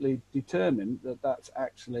intelligently determine that that's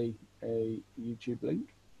actually a YouTube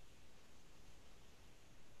link.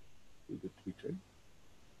 Too good to be true.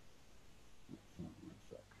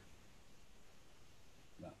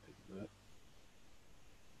 That didn't work.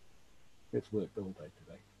 It's worked all day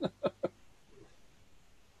today.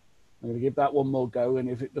 I'm going to give that one more go, and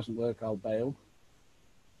if it doesn't work, I'll bail.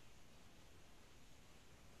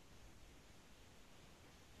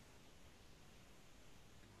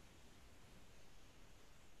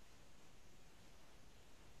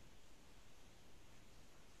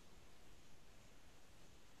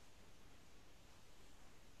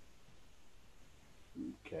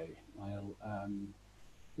 Okay, I'll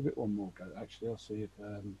give it one more go. Actually, I'll see if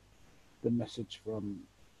the message from...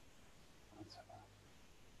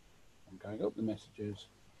 I'm going up the messages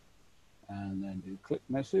and then do click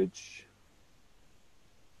message.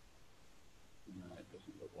 No, it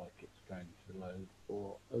doesn't look like it's going to load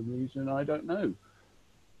for a reason I don't know.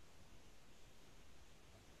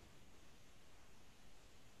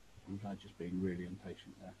 I'm just being really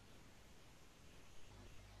impatient there.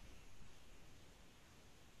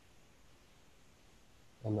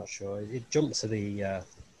 I'm not sure. It jumped to the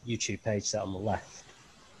YouTube page set on the left.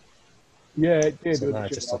 Yeah, it did. So It now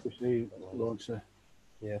should just obviously launch a...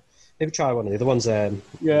 Yeah, maybe try one of the other ones.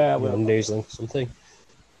 Yeah, well, Newsling something.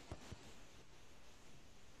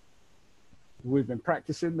 We've been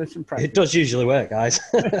practicing this and practicing. It does usually work, guys.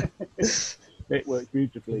 It works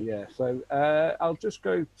beautifully, yeah. So I'll just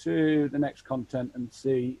go to the next content and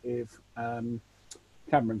see if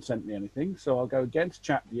Cameron sent me anything. So I'll go again to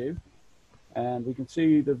Chat View, and we can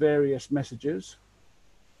see the various messages.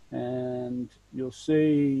 And you'll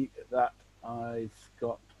see that I've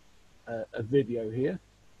got a video here,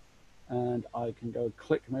 and I can go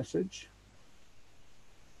click message.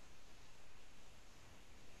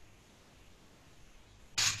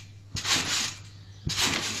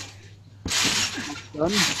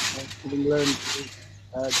 Done. Having learned to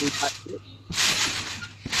do backflips.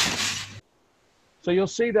 So you'll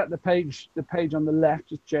see that the page on the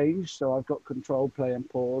left has changed. So I've got control, play, and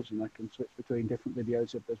pause, and I can switch between different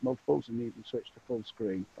videos if there's multiples, and even switch to full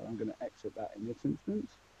screen. But I'm going to exit that in this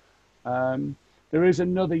instance. There is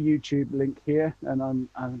another YouTube link here, and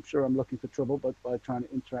I'm sure I'm looking for trouble, but by trying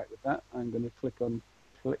to interact with that, I'm going to click on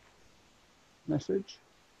click message.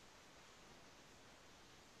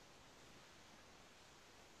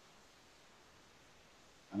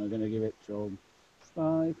 And I'm going to give it till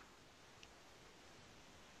 5.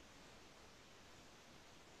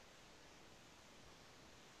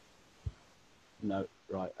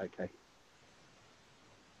 Okay.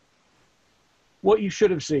 What you should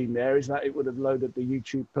have seen there is that it would have loaded the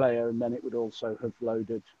YouTube player, and then it would also have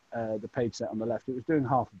loaded the page set on the left. It was doing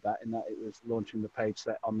half of that in that it was launching the page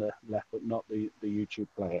set on the left, but not the YouTube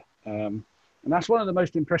player. And that's one of the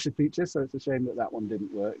most impressive features, so it's a shame that that one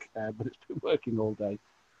didn't work, but it's been working all day.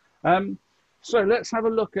 So let's have a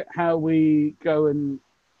look at how we go and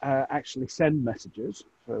actually send messages.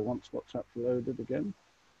 So once WhatsApp's loaded again,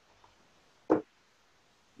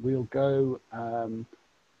 we'll go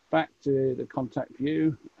back to the contact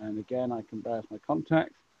view, and again I can browse my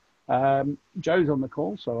contacts. Joe's on the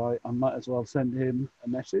call, so I might as well send him a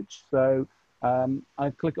message. So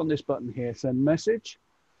I click on this button here, send message,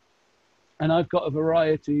 and I've got a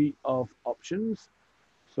variety of options.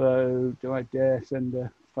 So do I dare send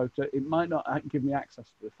a photo? It might not give me access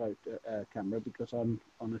to the photo camera because I'm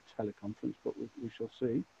on a teleconference, but we shall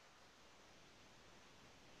see.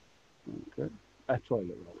 Okay, a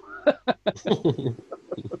toilet roll.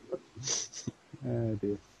 Oh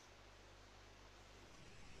dear.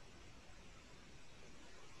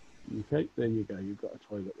 Okay, there you go. You've got a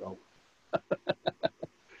toilet roll.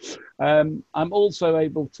 I'm also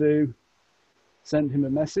able to send him a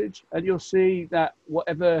message, and you'll see that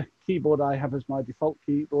whatever keyboard I have as my default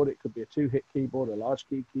keyboard, it could be a 2-hit keyboard, a large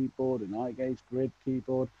key keyboard, an eye gaze grid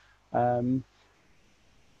keyboard,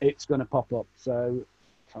 it's going to pop up. So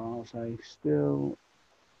I'll say still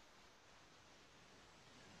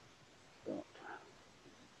dot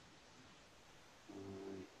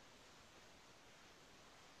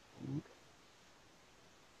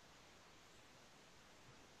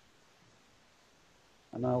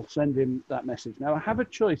and I'll send him that message. Now I have a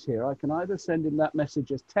choice here. I can either send him that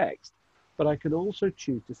message as text, but I could also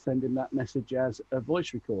choose to send him that message as a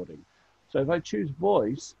voice recording. So if I choose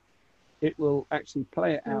voice, it will actually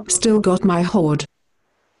play it out. Still got my hoard.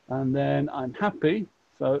 And then I'm happy,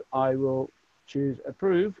 so I will choose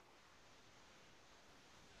approve.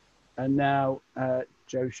 And now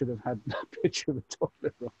Joe should have had that picture of a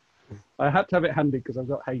toilet roll. I had to have it handy because I've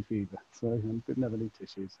got hay fever, so I never need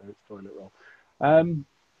tissues, so it's toilet roll.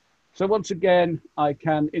 So once again, I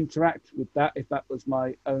can interact with that if that was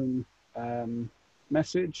my own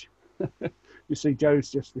message. You see Joe's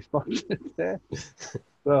just responded there.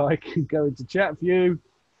 So I can go into chat view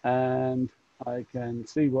and I can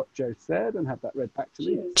see what Joe said and have that read back to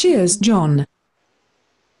me. Cheers, John.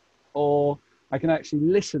 Or I can actually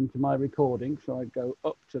listen to my recording. So I go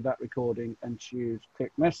up to that recording and choose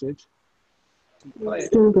click message.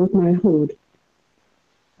 Still got my hoard.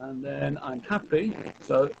 And then I'm happy,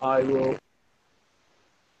 so I will,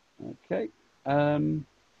 okay.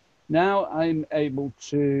 Now I'm able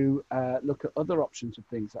to look at other options of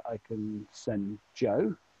things that I can send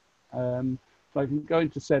Joe. So I can go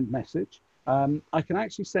into send message. I can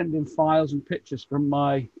actually send in files and pictures from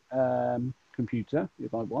my computer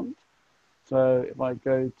if I want. So if I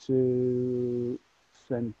go to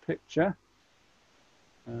send picture,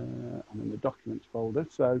 I'm in the documents folder.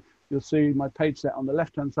 So you'll see my page set on the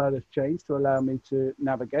left-hand side has changed to allow me to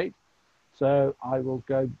navigate. So I will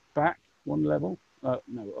go back one level, no,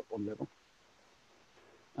 up one level.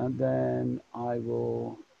 And then I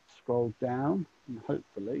will scroll down and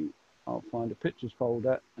hopefully I'll find a pictures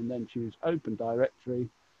folder and then choose open directory.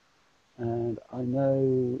 And I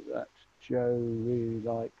know that Joe really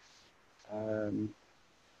likes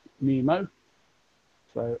Nemo.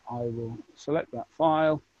 So I will select that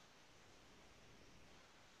file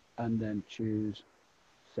and then choose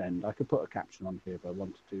send. I could put a caption on here if I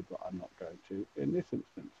wanted to, but I'm not going to in this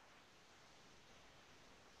instance.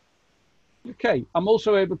 Okay, I'm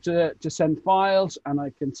also able to send files, and I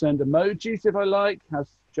can send emojis if I like, as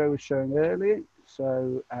Joe was showing earlier.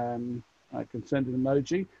 So I can send an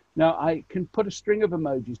emoji. Now I can put a string of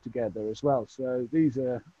emojis together as well. So these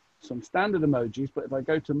are some standard emojis, but if I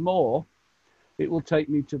go to more, it will take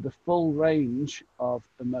me to the full range of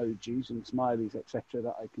emojis and smileys, etc.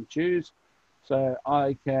 that I can choose. So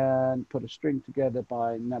I can put a string together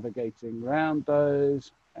by navigating around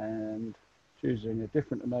those and choosing a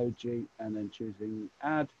different emoji and then choosing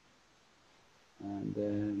add. And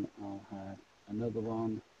then I'll have another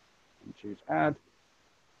one and choose add.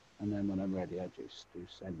 And then when I'm ready, I just do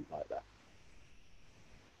send like that.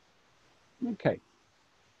 Okay.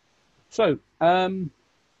 So,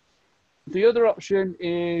 the other option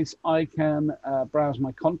is I can browse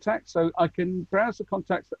my contacts. So I can browse the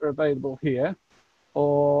contacts that are available here,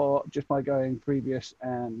 or just by going previous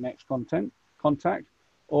and next contact,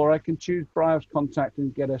 or I can choose browse contact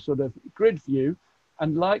and get a sort of grid view.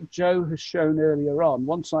 And like Joe has shown earlier on,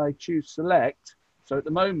 once I choose select, so at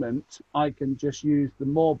the moment, I can just use the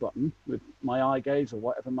more button with my eye gaze or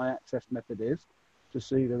whatever my access method is. to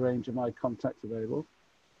see the range of my contacts available.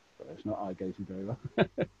 It's not eye gazing very well.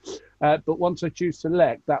 But once I choose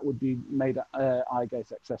select, that would be made eye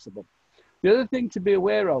gaze accessible. The other thing to be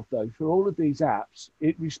aware of, though, for all of these apps,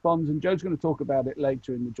 it responds, and Joe's going to talk about it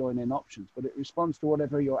later in the join-in options, but it responds to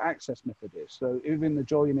whatever your access method is. So if in the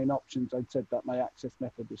join-in options I said that my access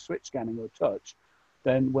method was switch scanning or touch,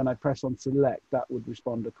 then when I press on select, that would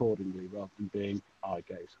respond accordingly rather than being eye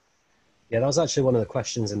gaze. Yeah, that was actually one of the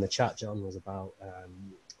questions in the chat, John, was about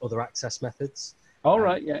other access methods. All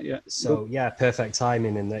right, yeah. So yeah, perfect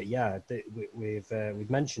timing in that. Yeah, we've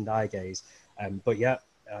mentioned eye gaze, but yeah,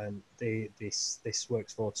 this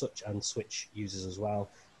works for touch and switch users as well.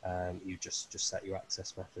 You just set your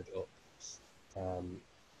access method up.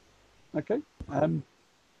 Okay.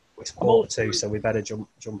 It's quarter two, so we better jump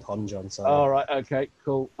on, John. Sorry. All right. Okay.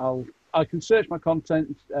 Cool. I can search my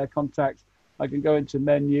contacts. I can go into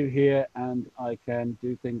menu here, and I can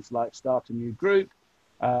do things like start a new group.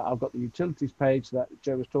 I've got the utilities page that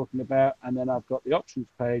Joe was talking about, and then I've got the options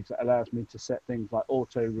page that allows me to set things like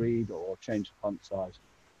auto read or change the font size.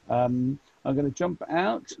 I'm going to jump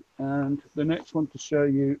out, and the next one to show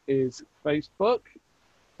you is Facebook.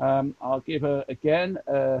 I'll give again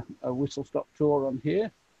a whistle-stop tour on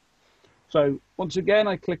here. So once again,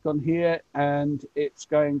 I click on here, and it's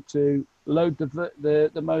going to load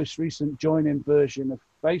the most recent join-in version of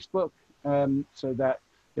Facebook, so that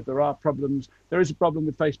if there are problems, there is a problem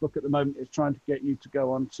with Facebook at the moment. It's trying to get you to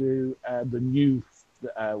go onto the new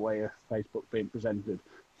way of Facebook being presented.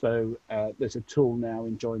 So there's a tool now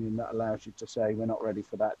in join-in that allows you to say, we're not ready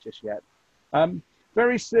for that just yet.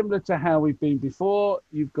 Very similar to how we've been before.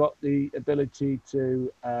 You've got the ability to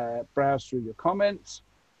browse through your comments,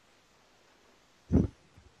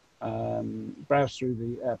 browse through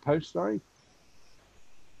the post, sorry.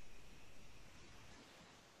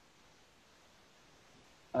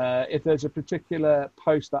 If there's a particular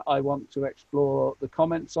post that I want to explore the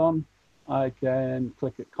comments on, I can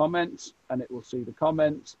click at comments and it will see the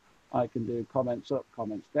comments. I can do comments up,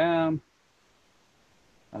 comments down.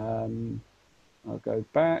 I'll go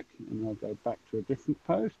back and I'll go back to a different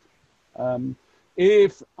post.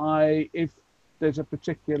 If there's a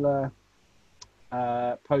particular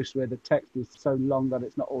post where the text is so long that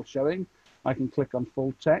it's not all showing, I can click on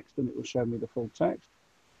full text and it will show me the full text.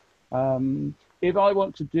 If I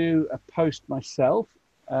want to do a post myself,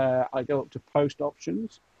 I go up to post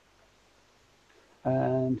options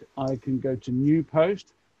and I can go to new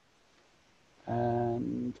post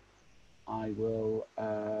and I will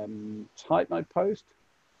type my post.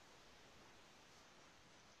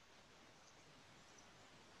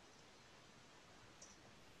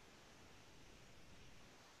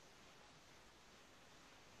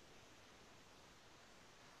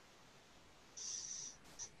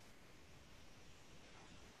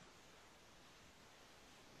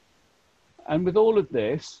 And with all of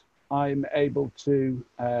this, I'm able to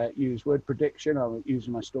use word prediction. I'm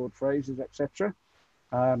using my stored phrases, etc.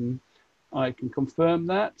 I can confirm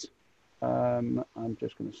that. I'm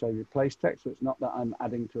just going to say replace text, so it's not that I'm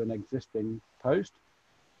adding to an existing post.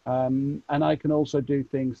 And I can also do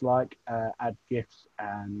things like add GIFs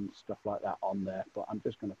and stuff like that on there, but I'm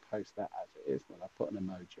just going to post that as it is. Well, I put an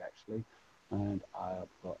emoji actually, and I'll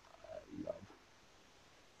put love.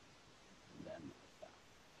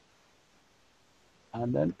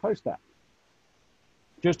 And then post that.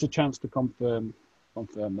 Just a chance to confirm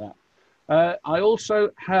that. I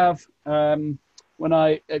also have, when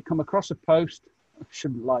I come across a post, I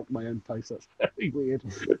shouldn't like my own post, that's very weird,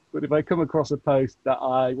 but if I come across a post that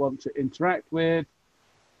I want to interact with,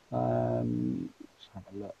 let's have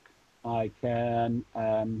a look. I can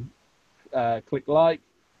click like,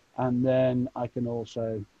 and then I can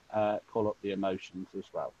also call up the emotions as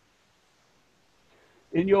well.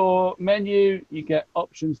 In your menu, you get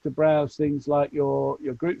options to browse things like your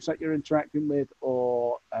groups that you're interacting with,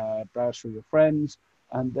 or browse through your friends.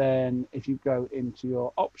 And then if you go into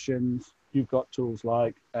your options, you've got tools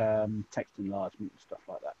like text enlargement and stuff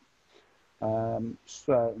like that.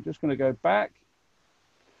 So I'm just going to go back.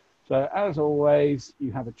 So as always,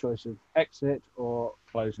 you have a choice of exit or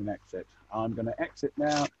close and exit. I'm going to exit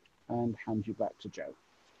now and hand you back to Joe.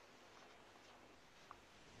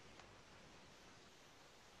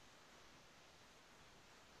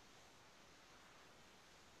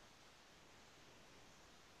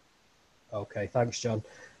 Okay, thanks, John.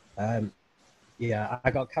 Yeah,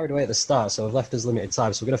 I got carried away at the start, so I've left us limited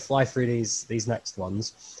time. So we're going to fly through these next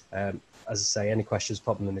ones. As I say, any questions,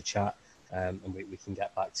 pop them in the chat, and we can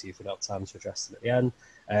get back to you if we don't have time to address them at the end.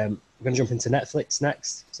 We're going to jump into Netflix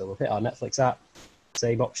next. So we'll hit our Netflix app,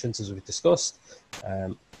 same options as we've discussed.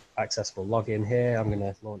 Accessible login here. I'm going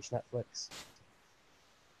to launch Netflix.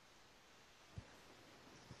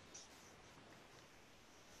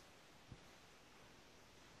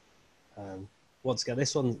 once again,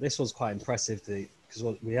 this one's quite impressive because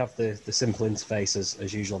we have the simple interface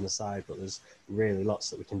as usual on the side, but there's really lots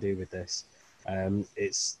that we can do with this.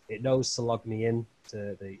 It knows to log me in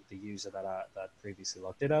to the user that I previously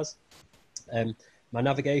logged in as. My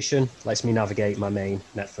navigation lets me navigate my main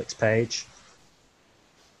Netflix page.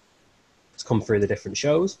 To come through the different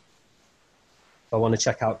shows. If I want to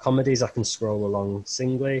check out comedies, I can scroll along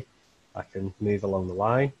singly. I can move along the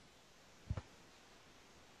line.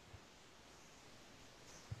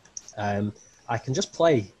 I can just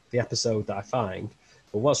play the episode that I find.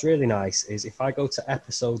 But what's really nice is if I go to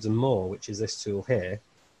episodes and more, which is this tool here,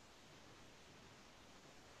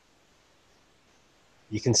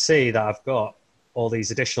 you can see that I've got all these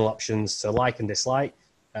additional options to like and dislike,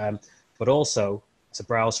 but also to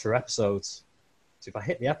browse through episodes. So if I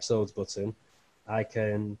hit the episodes button, I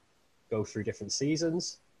can go through different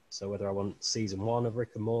seasons. So whether I want season 1 of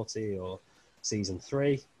Rick and Morty or season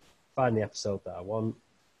 3, find the episode that I want.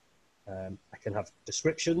 I can have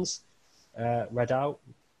descriptions read out.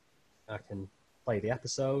 I can play the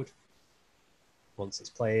episode. Once it's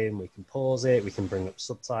playing, we can pause it. We can bring up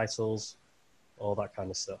subtitles, all that kind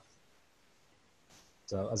of stuff.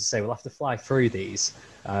 So as I say, we'll have to fly through these,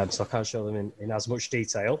 so I can't show them in as much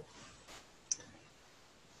detail.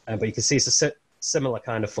 But you can see it's a similar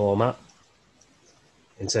kind of format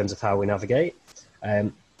in terms of how we navigate.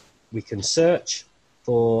 We can search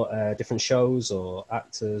for different shows or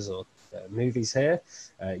actors or movies here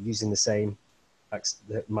using the same,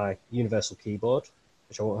 my universal keyboard,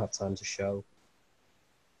 which I won't have time to show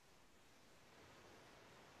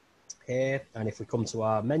here. And if we come to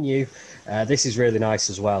our menu, this is really nice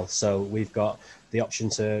as well. So we've got the option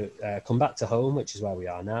to come back to home, which is where we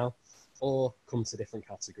are now, or come to different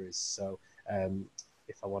categories. So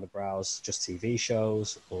if I want to browse just TV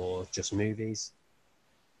shows or just movies,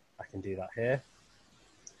 I can do that here.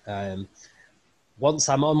 Once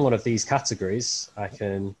I'm on one of these categories, I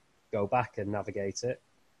can go back and navigate it.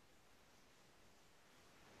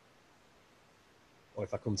 Or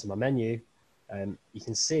if I come to my menu, you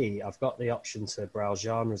can see I've got the option to browse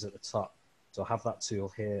genres at the top. So I have that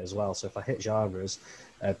tool here as well. So if I hit genres,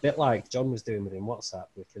 a bit like John was doing within WhatsApp,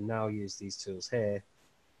 we can now use these tools here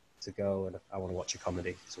to go and I want to watch a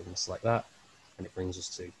comedy. So we're going to select that and it brings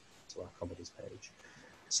us to our comedies page.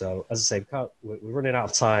 So as I say, we're running out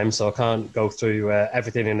of time, so I can't go through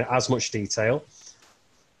everything in as much detail.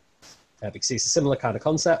 Because it's a similar kind of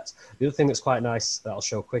concept. The other thing that's quite nice that I'll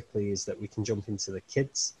show quickly is that we can jump into the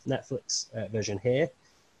kids Netflix version here.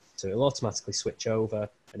 So it'll automatically switch over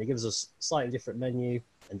and it gives us a slightly different menu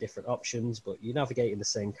and different options, but you navigate in the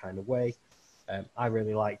same kind of way. I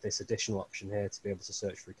really like this additional option here to be able to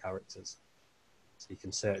search through characters. So you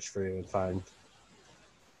can search through and find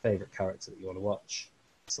favorite character that you want to watch,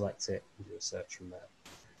 select it and do a search from there.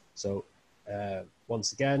 So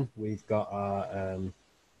once again, we've got our,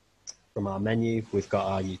 from our menu, we've got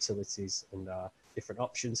our utilities and our different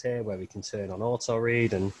options here where we can turn on auto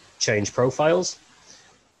read and change profiles.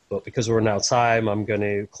 But because we're running out of time, I'm going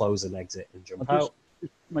to close and exit and jump out.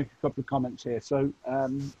 Just make a couple of comments here. So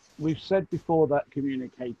we've said before that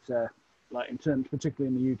Communicator, like in terms,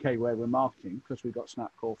 particularly in the UK where we're marketing, because we've got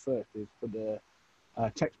Snap Core first, is for the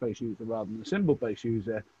text-based user rather than the symbol-based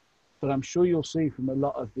user. But I'm sure you'll see from a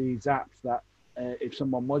lot of these apps that if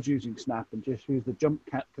someone was using Snap and just use the jump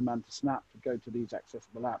command to Snap to go to these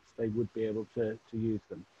accessible apps, they would be able to use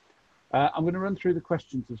them. I'm going to run through the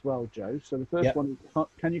questions as well, Joe. So the first one is,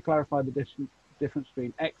 can you clarify the difference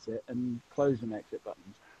between exit and close and exit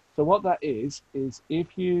buttons? So what that is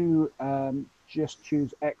if you just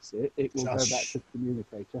choose exit, it will go back to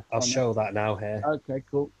Communicator. I'll show that now here. Okay,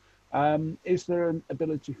 cool. Is there an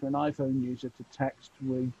ability for an iPhone user to text?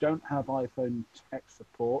 We don't have iPhone text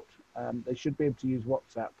support. They should be able to use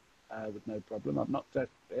WhatsApp with no problem. I've not tested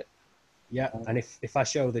it. Yeah, and if I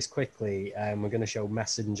show this quickly, we're going to show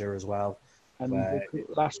Messenger as well. And the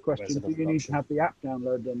last question, do you need to have the app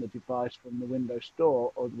downloaded on the device from the Windows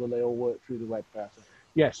Store, or will they all work through the web browser?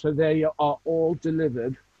 Yes, so they are all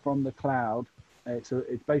delivered from the cloud. It's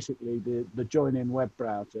basically the join-in web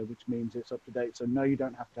browser, which means it's up to date. So no, you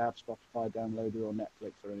don't have to have Spotify downloaded or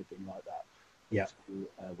Netflix or anything like that. It's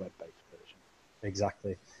a web-based version.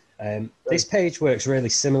 Exactly. This page works really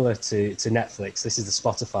similar to Netflix. This is the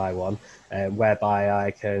Spotify one, whereby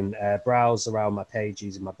I can browse around my page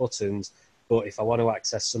using my buttons. But if I want to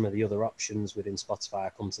access some of the other options within Spotify, I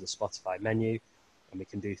come to the Spotify menu and we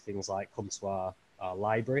can do things like come to our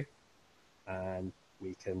library and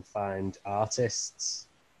we can find artists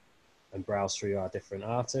and browse through our different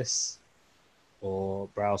artists or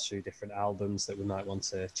browse through different albums that we might want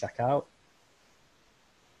to check out.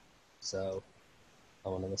 So I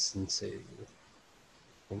want to listen to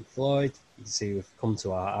Pink Floyd. You can see we've come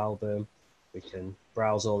to our album. We can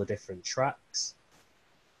browse all the different tracks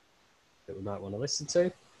that we might want to listen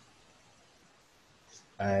to.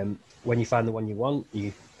 When you find the one you want,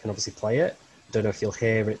 you can obviously play it. I don't know if you'll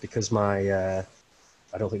hear it because I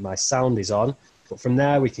don't think my sound is on. But from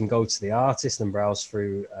there, we can go to the artist and browse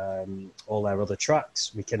through all their other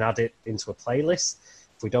tracks. We can add it into a playlist.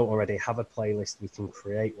 If we don't already have a playlist, we can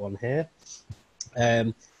create one here.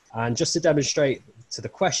 And just to demonstrate to the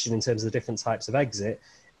question in terms of the different types of exit,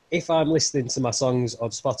 if I'm listening to my songs on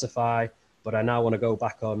Spotify, but I now want to go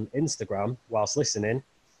back on Instagram whilst listening,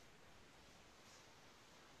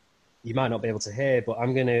 you might not be able to hear, but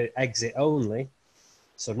I'm going to exit only.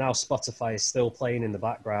 So now Spotify is still playing in the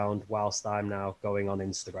background whilst I'm now going on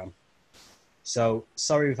Instagram. So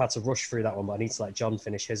sorry we've had to rush through that one, but I need to let John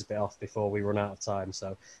finish his bit off before we run out of time.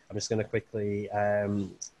 So I'm just going to quickly,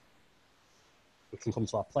 we can come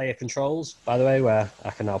to our player controls, by the way, where I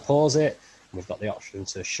can now pause it. And we've got the option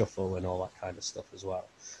to shuffle and all that kind of stuff as well.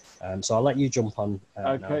 So I'll let you jump on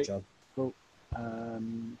now, John. Cool.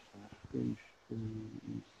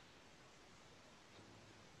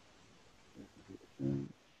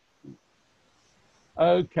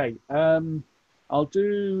 Okay, I'll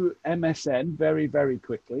do MSN very, very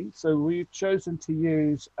quickly. So we've chosen to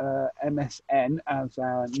use MSN as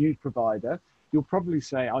our news provider. You'll probably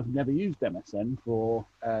say, I've never used MSN for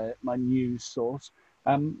my news source.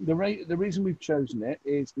 The reason we've chosen it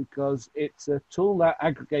is because it's a tool that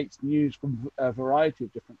aggregates news from a variety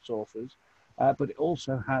of different sources, but it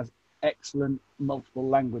also has excellent multiple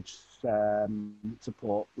language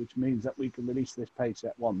support, which means that we can release this page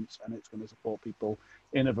at once and it's going to support people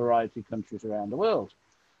in a variety of countries around the world.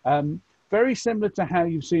 Very similar to how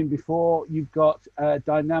you've seen before, you've got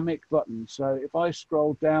dynamic buttons. So if I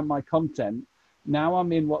scroll down my content, now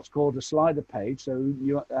I'm in what's called a slider page. So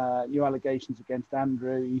new allegations against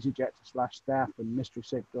Andrew, EasyJet to /staff and mystery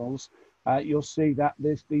signals. You'll see that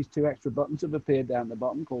these two extra buttons have appeared down the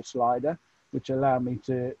bottom called slider, which allow me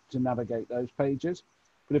to navigate those pages.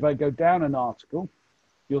 But if I go down an article,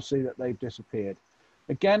 you'll see that they've disappeared.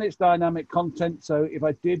 Again, it's dynamic content. So if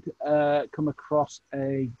I did come across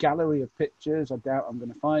a gallery of pictures, I doubt I'm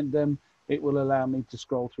going to find them, it will allow me to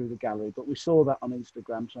scroll through the gallery. But we saw that on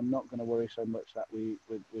Instagram, so I'm not going to worry so much that we've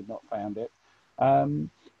not found it.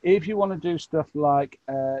 If you want to do stuff like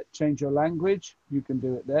change your language, you can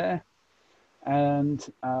do it there. And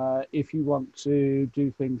if you want to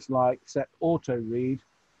do things like set auto read,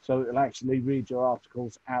 so it'll actually read your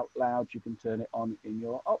articles out loud, you can turn it on in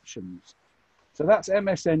your options. So that's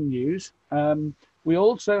MSN News. We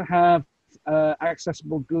also have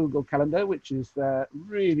accessible Google Calendar, which is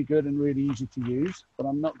really good and really easy to use, but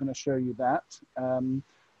I'm not going to show you that. I'm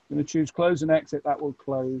going to choose close and exit. That will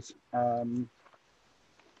close MSN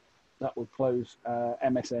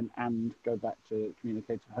and go back to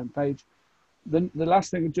Communicator homepage. The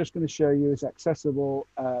last thing I'm just going to show you is accessible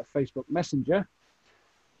Facebook Messenger.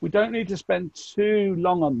 We don't need to spend too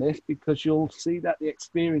long on this because you'll see that the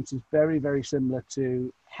experience is very, very similar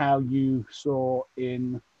to how you saw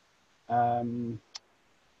in WhatsApp,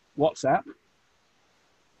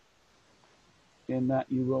 in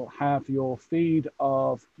that you will have your feed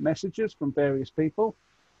of messages from various people.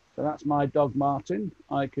 So that's my dog Martin.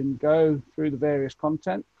 I can go through the various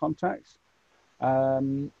contacts.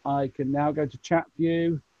 I can now go to chat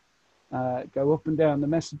view, go up and down the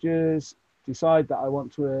messages, decide that I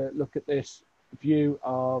want to look at this view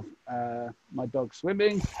of my dog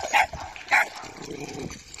swimming.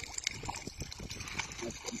 I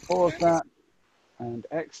can pause that and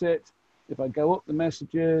exit. If I go up the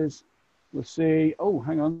messages, we'll see, oh,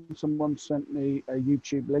 hang on, someone sent me a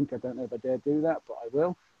YouTube link. I don't know if I dare do that, but I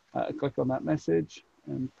will. Click on that message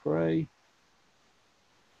and pray.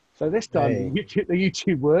 So this time the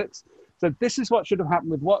YouTube works. So this is what should have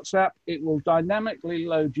happened with WhatsApp. It will dynamically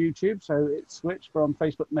load YouTube. So it switched from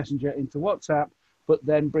Facebook Messenger into WhatsApp, but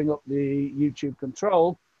then bring up the YouTube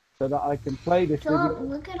control so that I can play this video.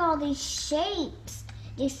 Look at all these shapes.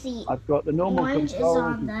 You see, I've got the normal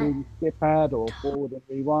controls, including skip add or forward and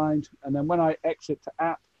rewind. And then when I exit to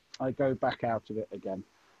app, I go back out of it again.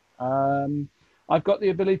 I've got the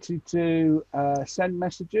ability to send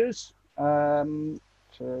messages.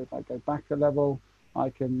 So if I go back a level, I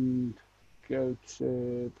can go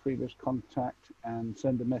to previous contact and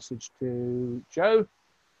send a message to Joe.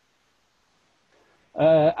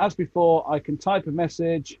 As before, I can type a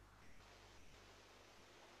message,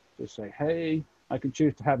 just say, hey. I can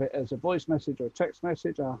choose to have it as a voice message or a text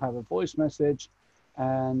message. I'll have a voice message,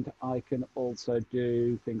 and I can also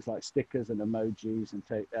do things like stickers and emojis and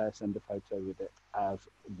send a photo with it as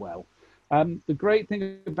well. The great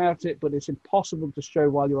thing about it, but it's impossible to show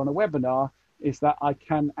while you're on a webinar, is that I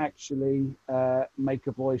can actually make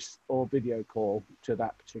a voice or video call to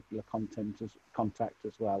that particular contact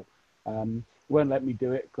as well. Won't let me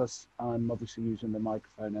do it because I'm obviously using the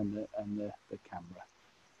microphone and the camera.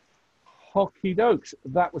 Hockey dokes,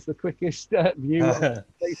 that was the quickest view of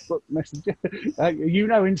Facebook Messenger. You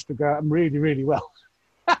know Instagram really, really well.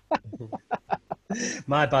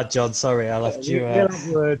 My bad, John. Sorry, I left you.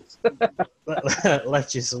 Words.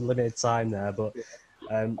 Left you some limited time there, but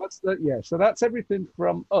So that's everything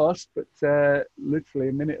from us. But literally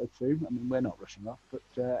a minute or two. I mean, we're not rushing off.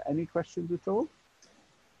 But any questions at all?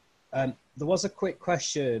 there was a quick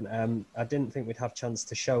question. I didn't think we'd have a chance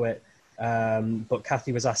to show it. But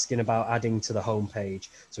Kathy was asking about adding to the homepage.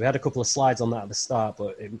 So we had a couple of slides on that at the start,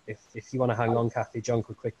 but if you want to hang on, Kathy, John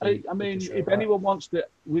could quickly. I mean, if anyone wants to,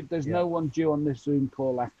 there's no one due on this Zoom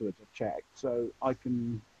call afterwards. I've checked, so I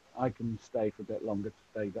can stay for a bit longer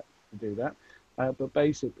to do that. But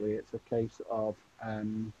basically, it's a case of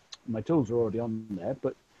my tools are already on there,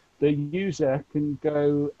 but the user can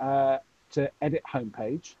go to edit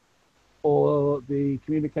homepage, or the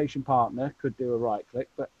communication partner could do a right click,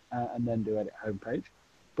 but and then do edit homepage.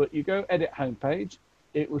 But you go edit homepage,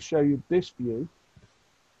 it will show you this view.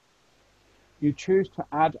 You choose to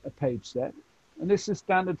add a page set, and this is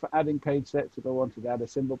standard for adding page sets. If I wanted to add a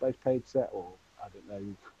symbol-based page set, or I don't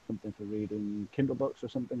know, something for reading Kindle books or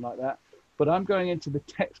something like that. But I'm going into the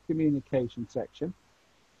text communication section.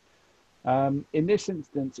 In this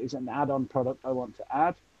instance, is an add-on product I want to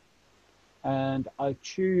add. And I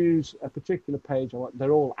choose a particular page.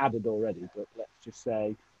 They're all added already, but let's just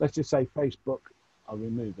say Facebook. I'll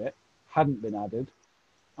remove it. Hadn't been added.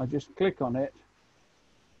 I just click on it,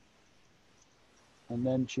 and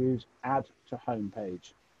then choose Add to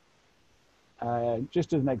Homepage.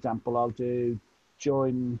 Just as an example, I'll do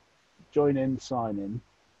join in, sign in.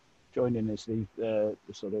 Join in is the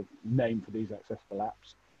sort of name for these accessible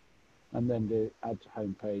apps, and then do Add to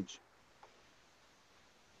Homepage.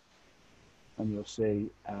 And you'll see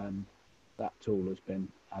that tool has been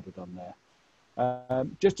added on there.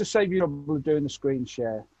 Just to save you trouble of doing the screen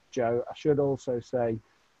share, Joe, I should also say,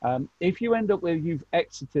 if you end up where you've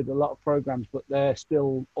exited a lot of programs, but they're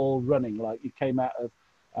still all running, like you came out of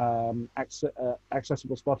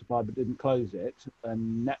accessible Spotify but didn't close it,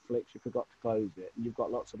 and Netflix, you forgot to close it, and you've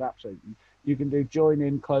got lots of apps open, you can do join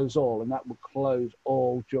in, close all, and that will close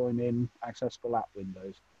all join in accessible app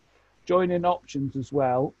windows. Join in options as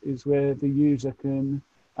well is where the user can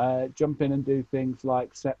jump in and do things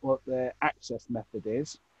like set what their access method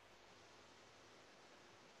is.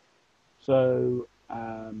 So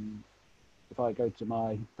if I go to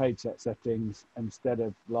my page set settings, instead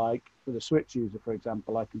of like for the Switch user, for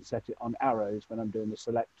example, I can set it on arrows when I'm doing the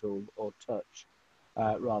select tool or touch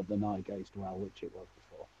rather than eye gaze dwell, which it was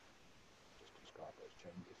before. Just describe those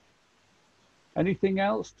changes. Anything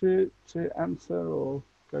else to answer or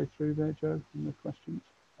go through there, Joe, in the questions?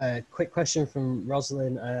 Quick question from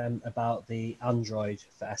Rosalind about the Android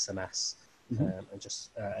for SMS, and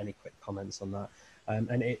just any quick comments on that.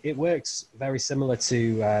 And it works very similar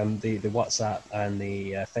to the WhatsApp and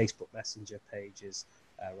the Facebook Messenger pages,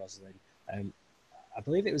 Rosalind. I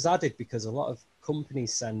believe it was added because a lot of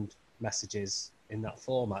companies send messages in that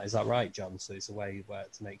format. Is that right, John? So it's a way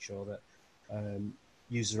to make sure that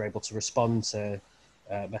users are able to respond to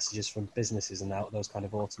messages from businesses and those kind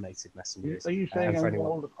of automated messengers. Are you saying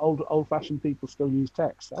old-fashioned people still use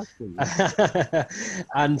text? I still use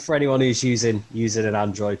and for anyone who's using an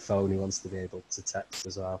Android phone who wants to be able to text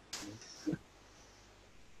as well.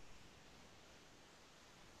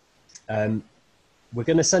 We're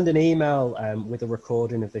going to send an email with a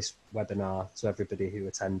recording of this webinar to everybody who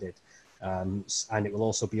attended. And it will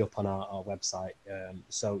also be up on our website.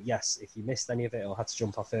 So yes, if you missed any of it or had to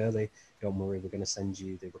jump off early, don't worry, we're going to send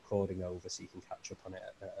you the recording over so you can catch up on it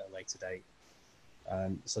at a later date.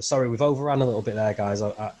 So sorry, we've overrun a little bit there, guys.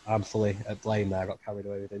 I'm fully at blame there. I got carried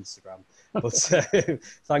away with Instagram. But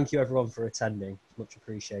thank you everyone for attending. Much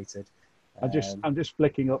appreciated. I'm just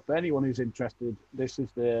flicking up for anyone who's interested. This is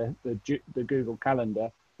the Google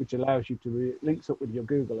Calendar, which allows you to links up with your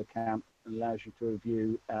Google account and allows you to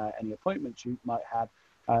review any appointments you might have.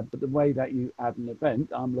 But the way that you add an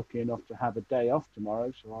event, I'm lucky enough to have a day off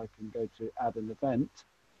tomorrow, so I can go to add an event,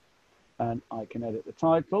 and I can edit the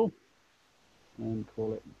title and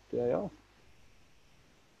call it day off.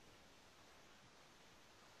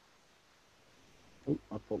 Oh,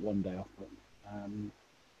 I put one day off.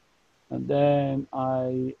 And then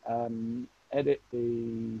I edit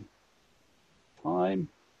the time.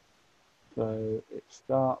 So it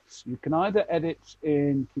starts, you can either edit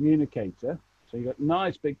in Communicator, So you've got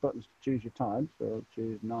nice big buttons to choose your time. So I'll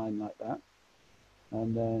choose 9 like that.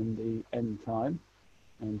 And then the end time.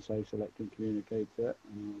 And say selecting communicator.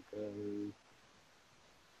 And I'll go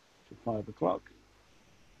to 5 o'clock.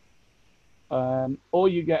 Or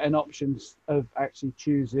you get an option of actually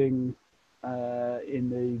choosing in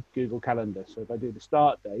the Google Calendar. So if I do the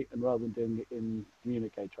start date, and rather than doing it in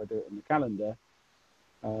Communicator, I do it in the calendar,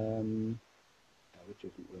 which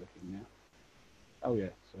isn't working now. Oh yeah,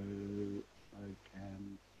 so I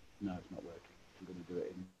can, no, it's not working. I'm going to do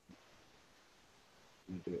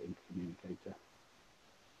it in Communicator.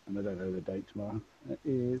 And I don't know the date tomorrow. It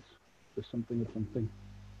is the something or something,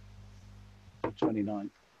 the 29th.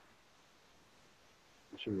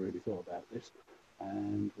 I should have really thought about this.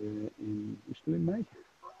 And we're still in May.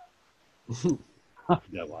 I have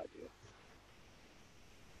no idea.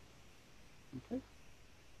 Okay.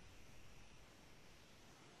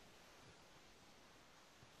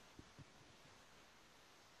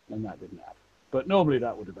 And that didn't happen. But normally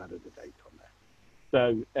that would have added a date on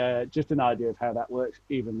there. So just an idea of how that works,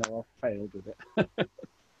 even though I failed with it.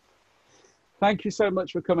 Thank you so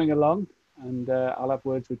much for coming along. And I'll have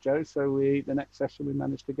words with Joe. So the next session we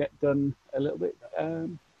managed to get done a little bit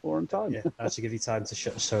more on time. Yeah, actually give you time to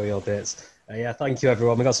show your bits. Yeah, thank you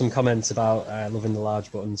everyone. We got some comments about loving the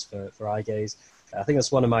large buttons for eye gaze. I think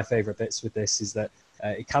that's one of my favourite bits with this is that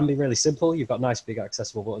it can be really simple. You've got nice big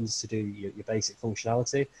accessible buttons to do your basic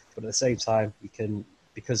functionality, but at the same time you can,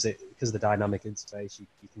 because of the dynamic interface, you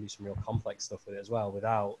can do some real complex stuff with it as well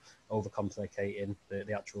without overcomplicating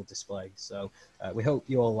the actual display. So we hope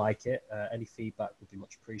you all like it. Any feedback would be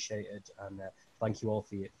much appreciated, and thank you all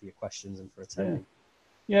for your questions and for attending.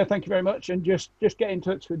 Yeah, thank you very much. And just get in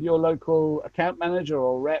touch with your local account manager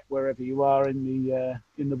or rep wherever you are in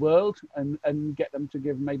the world, and get them to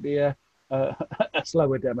give maybe a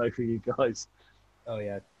slower demo for you guys. Oh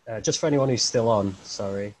yeah, just for anyone who's still on.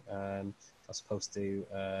 Sorry, I was supposed to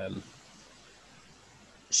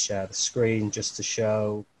share the screen just to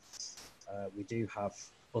show we do have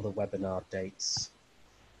other webinar dates.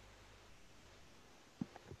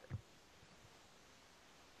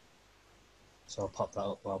 So I'll pop that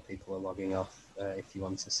up while people are logging off if you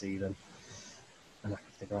want to see them. And I can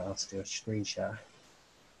figure out how to do a screen share.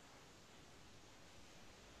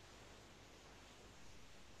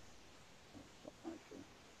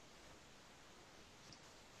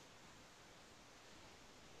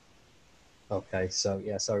 Okay, so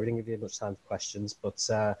yeah, sorry we didn't give you much time for questions, but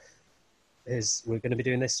we're going to be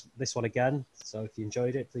doing this one again. So if you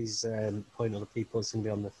enjoyed it, please point other people. It's going to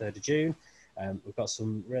be on the 3rd of June. We've got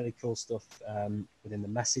some really cool stuff within the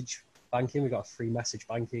message banking. We've got a free message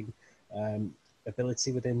banking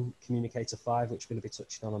ability within Communicator 5, which we're going to be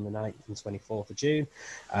touching on the 9th and 24th of June.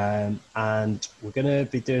 And we're going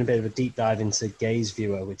to be doing a bit of a deep dive into Gaze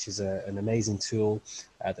Viewer, which is an amazing tool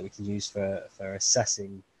that we can use for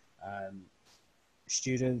assessing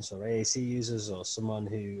students or AAC users or someone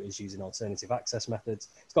who is using alternative access methods.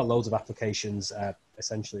 It's got loads of applications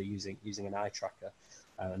essentially using an eye tracker.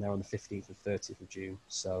 And they're on the 15th and 30th of June.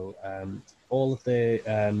 So all of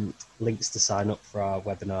the links to sign up for our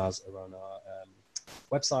webinars are on our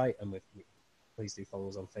website, and please do follow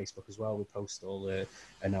us on Facebook as well. We post all the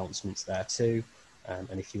announcements there too.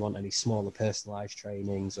 And if you want any smaller personalised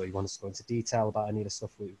trainings, or you want us to go into detail about any of the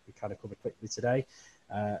stuff we kind of covered quickly today,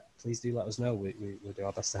 please do let us know. We'll do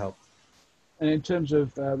our best to help. And in terms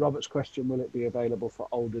of Robert's question, will it be available for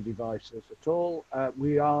older devices at all?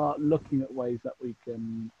 We are looking at ways that we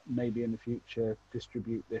can maybe in the future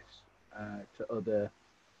distribute this to other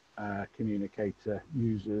Communicator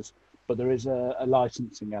users, but there is a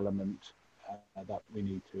licensing element that we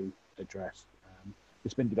need to address.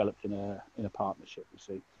 It's been developed in a partnership, you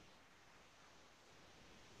see.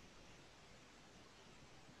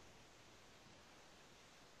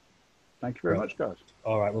 Thank you very much, guys.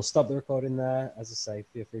 All right, we'll stop the recording there. As I say,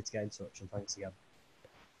 feel free to get in touch, and thanks again.